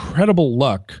 incredible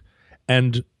luck,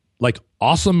 and like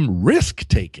awesome risk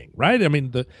taking, right? I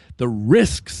mean, the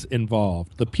risks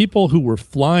involved, the people who were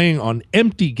flying on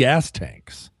empty gas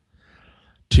tanks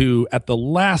to, at the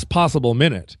last possible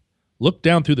minute, look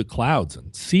down through the clouds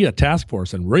and see a task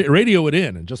force and radio it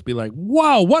in and just be like,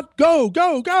 wow, what? Go.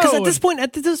 Because at this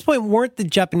point, weren't the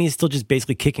Japanese still just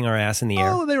basically kicking our ass in the air?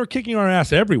 Oh, they were kicking our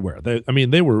ass everywhere.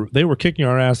 They were kicking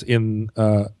our ass in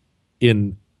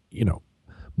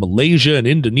Malaysia and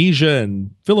Indonesia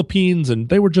and Philippines, and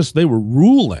they were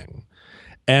ruling.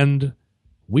 And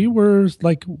we were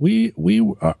like,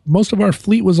 most of our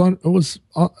fleet was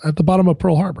at the bottom of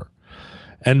Pearl Harbor.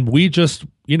 And we just,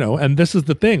 and this is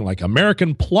the thing, like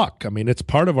American pluck. I mean, it's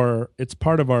part of our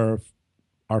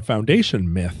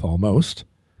foundation myth almost,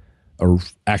 or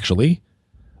actually.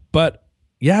 But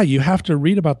yeah, you have to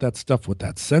read about that stuff with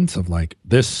that sense of like,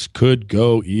 this could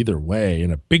go either way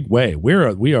in a big way. We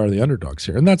are the underdogs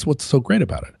here. And that's what's so great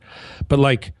about it. But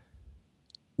like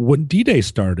when D-Day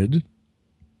started,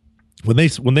 when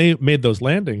they made those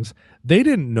landings, they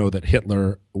didn't know that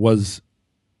Hitler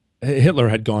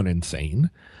had gone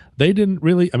insane. They didn't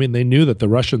really, I mean, they knew that the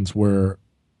Russians were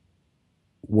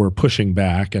pushing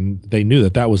back, and they knew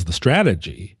that was the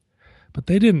strategy, but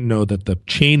they didn't know that the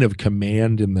chain of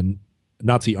command in the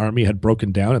Nazi army had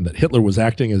broken down and that Hitler was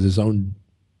acting as his own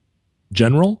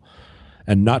general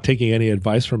and not taking any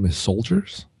advice from his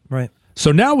soldiers. Right.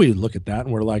 So now we look at that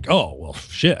and we're like, oh, well,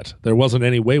 shit, there wasn't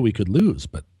any way we could lose,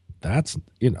 but that's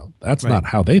right. Not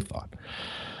how they thought.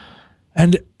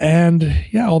 And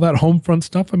yeah, all that home front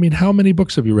stuff. I mean, how many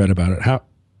books have you read about it?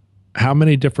 How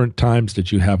many different times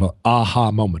did you have a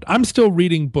aha moment? I'm still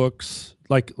reading books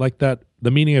like that, The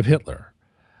Meaning of Hitler,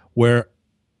 where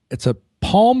it's a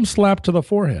palm slap to the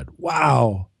forehead.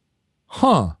 Wow.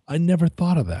 I never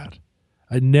thought of that.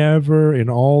 I never, in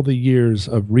all the years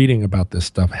of reading about this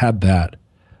stuff, had that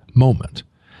moment.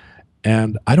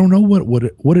 And I don't know what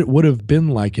it would have been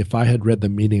like if I had read The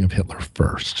Meaning of Hitler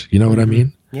first. You know what I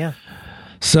mean? Yeah.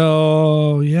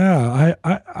 So yeah,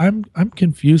 I'm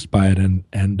confused by it,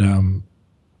 and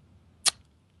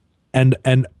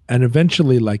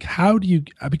eventually, like, how do you,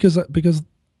 because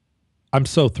I'm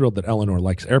so thrilled that Eleanor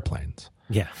likes airplanes.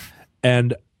 Yeah.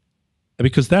 And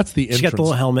because that's the entrance. She got the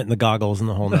little helmet and the goggles and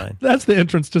the whole nine. That's the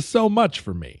entrance to so much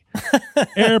for me.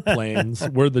 Airplanes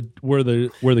were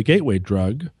the gateway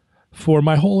drug for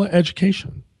my whole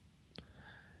education.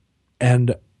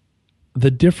 And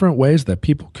the different ways that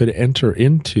people could enter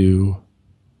into,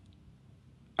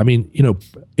 I mean,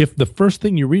 if the first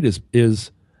thing you read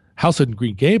is House of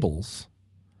Green Gables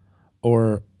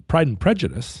or Pride and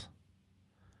Prejudice,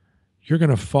 you're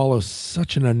going to follow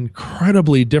such an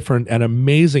incredibly different and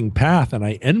amazing path, and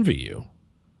I envy you.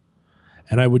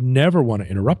 And I would never want to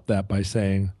interrupt that by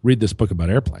saying, read this book about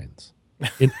airplanes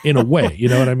in a way, you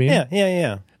know what I mean?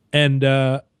 Yeah.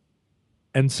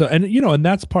 And so, and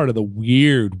that's part of the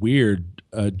weird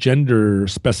gender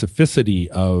specificity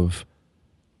of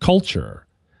culture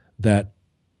that,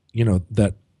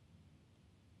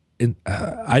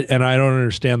 I don't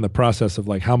understand the process of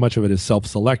like how much of it is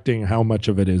self-selecting, how much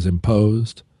of it is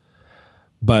imposed.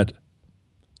 But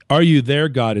Are You There,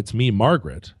 God? It's Me,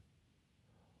 Margaret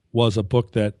was a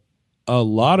book that a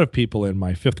lot of people in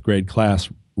my fifth grade class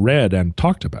read and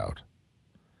talked about.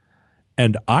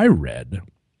 And I read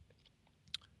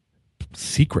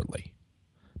secretly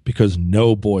because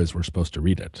no boys were supposed to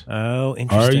read it. Oh,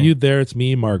 interesting. Are You There, It's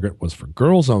Me, Margaret was for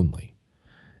girls only.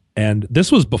 And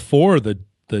this was before the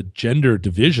gender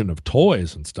division of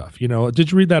toys and stuff.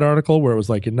 Did you read that article where it was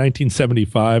like in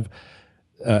 1975,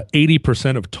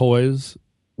 80% of toys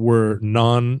were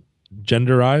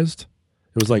non-genderized?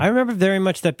 It was like, I remember very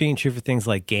much that being true for things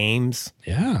like games.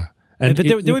 Yeah. And but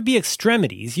there would be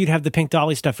extremities. You'd have the Pink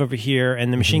Dolly stuff over here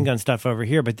and the machine gun stuff over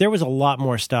here, but there was a lot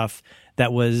more stuff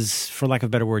that was, for lack of a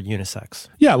better word, unisex.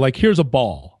 Yeah, like here's a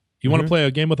ball. You want to play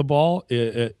a game with a ball?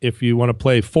 If you want to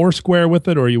play foursquare with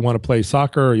it, or you want to play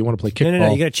soccer, or you want to play kickball.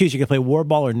 No. You got to choose. You can play war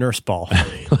ball or nurse ball.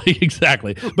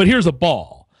 Exactly. But here's a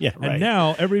ball. Yeah, right. And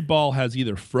now every ball has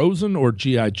either Frozen or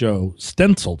G.I. Joe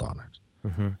stenciled on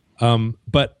it.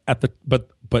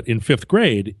 But in fifth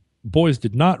grade, boys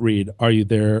did not read "Are You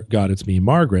There, God? It's Me,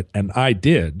 Margaret," and I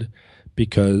did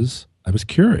because I was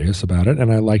curious about it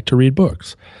and I like to read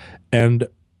books, and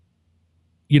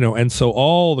so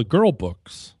all the girl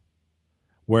books,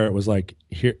 where it was like,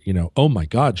 here, oh my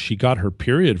God, she got her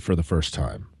period for the first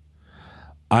time.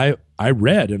 I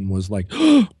read and was like,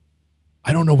 oh,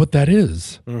 I don't know what that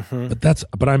is,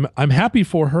 but I'm happy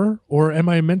for her, or am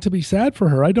I meant to be sad for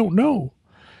her? I don't know.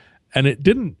 And it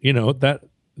didn't, that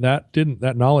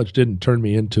knowledge didn't turn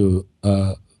me into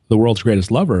the world's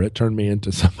greatest lover. It turned me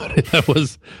into somebody that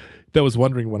was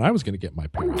wondering when I was going to get my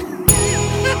period.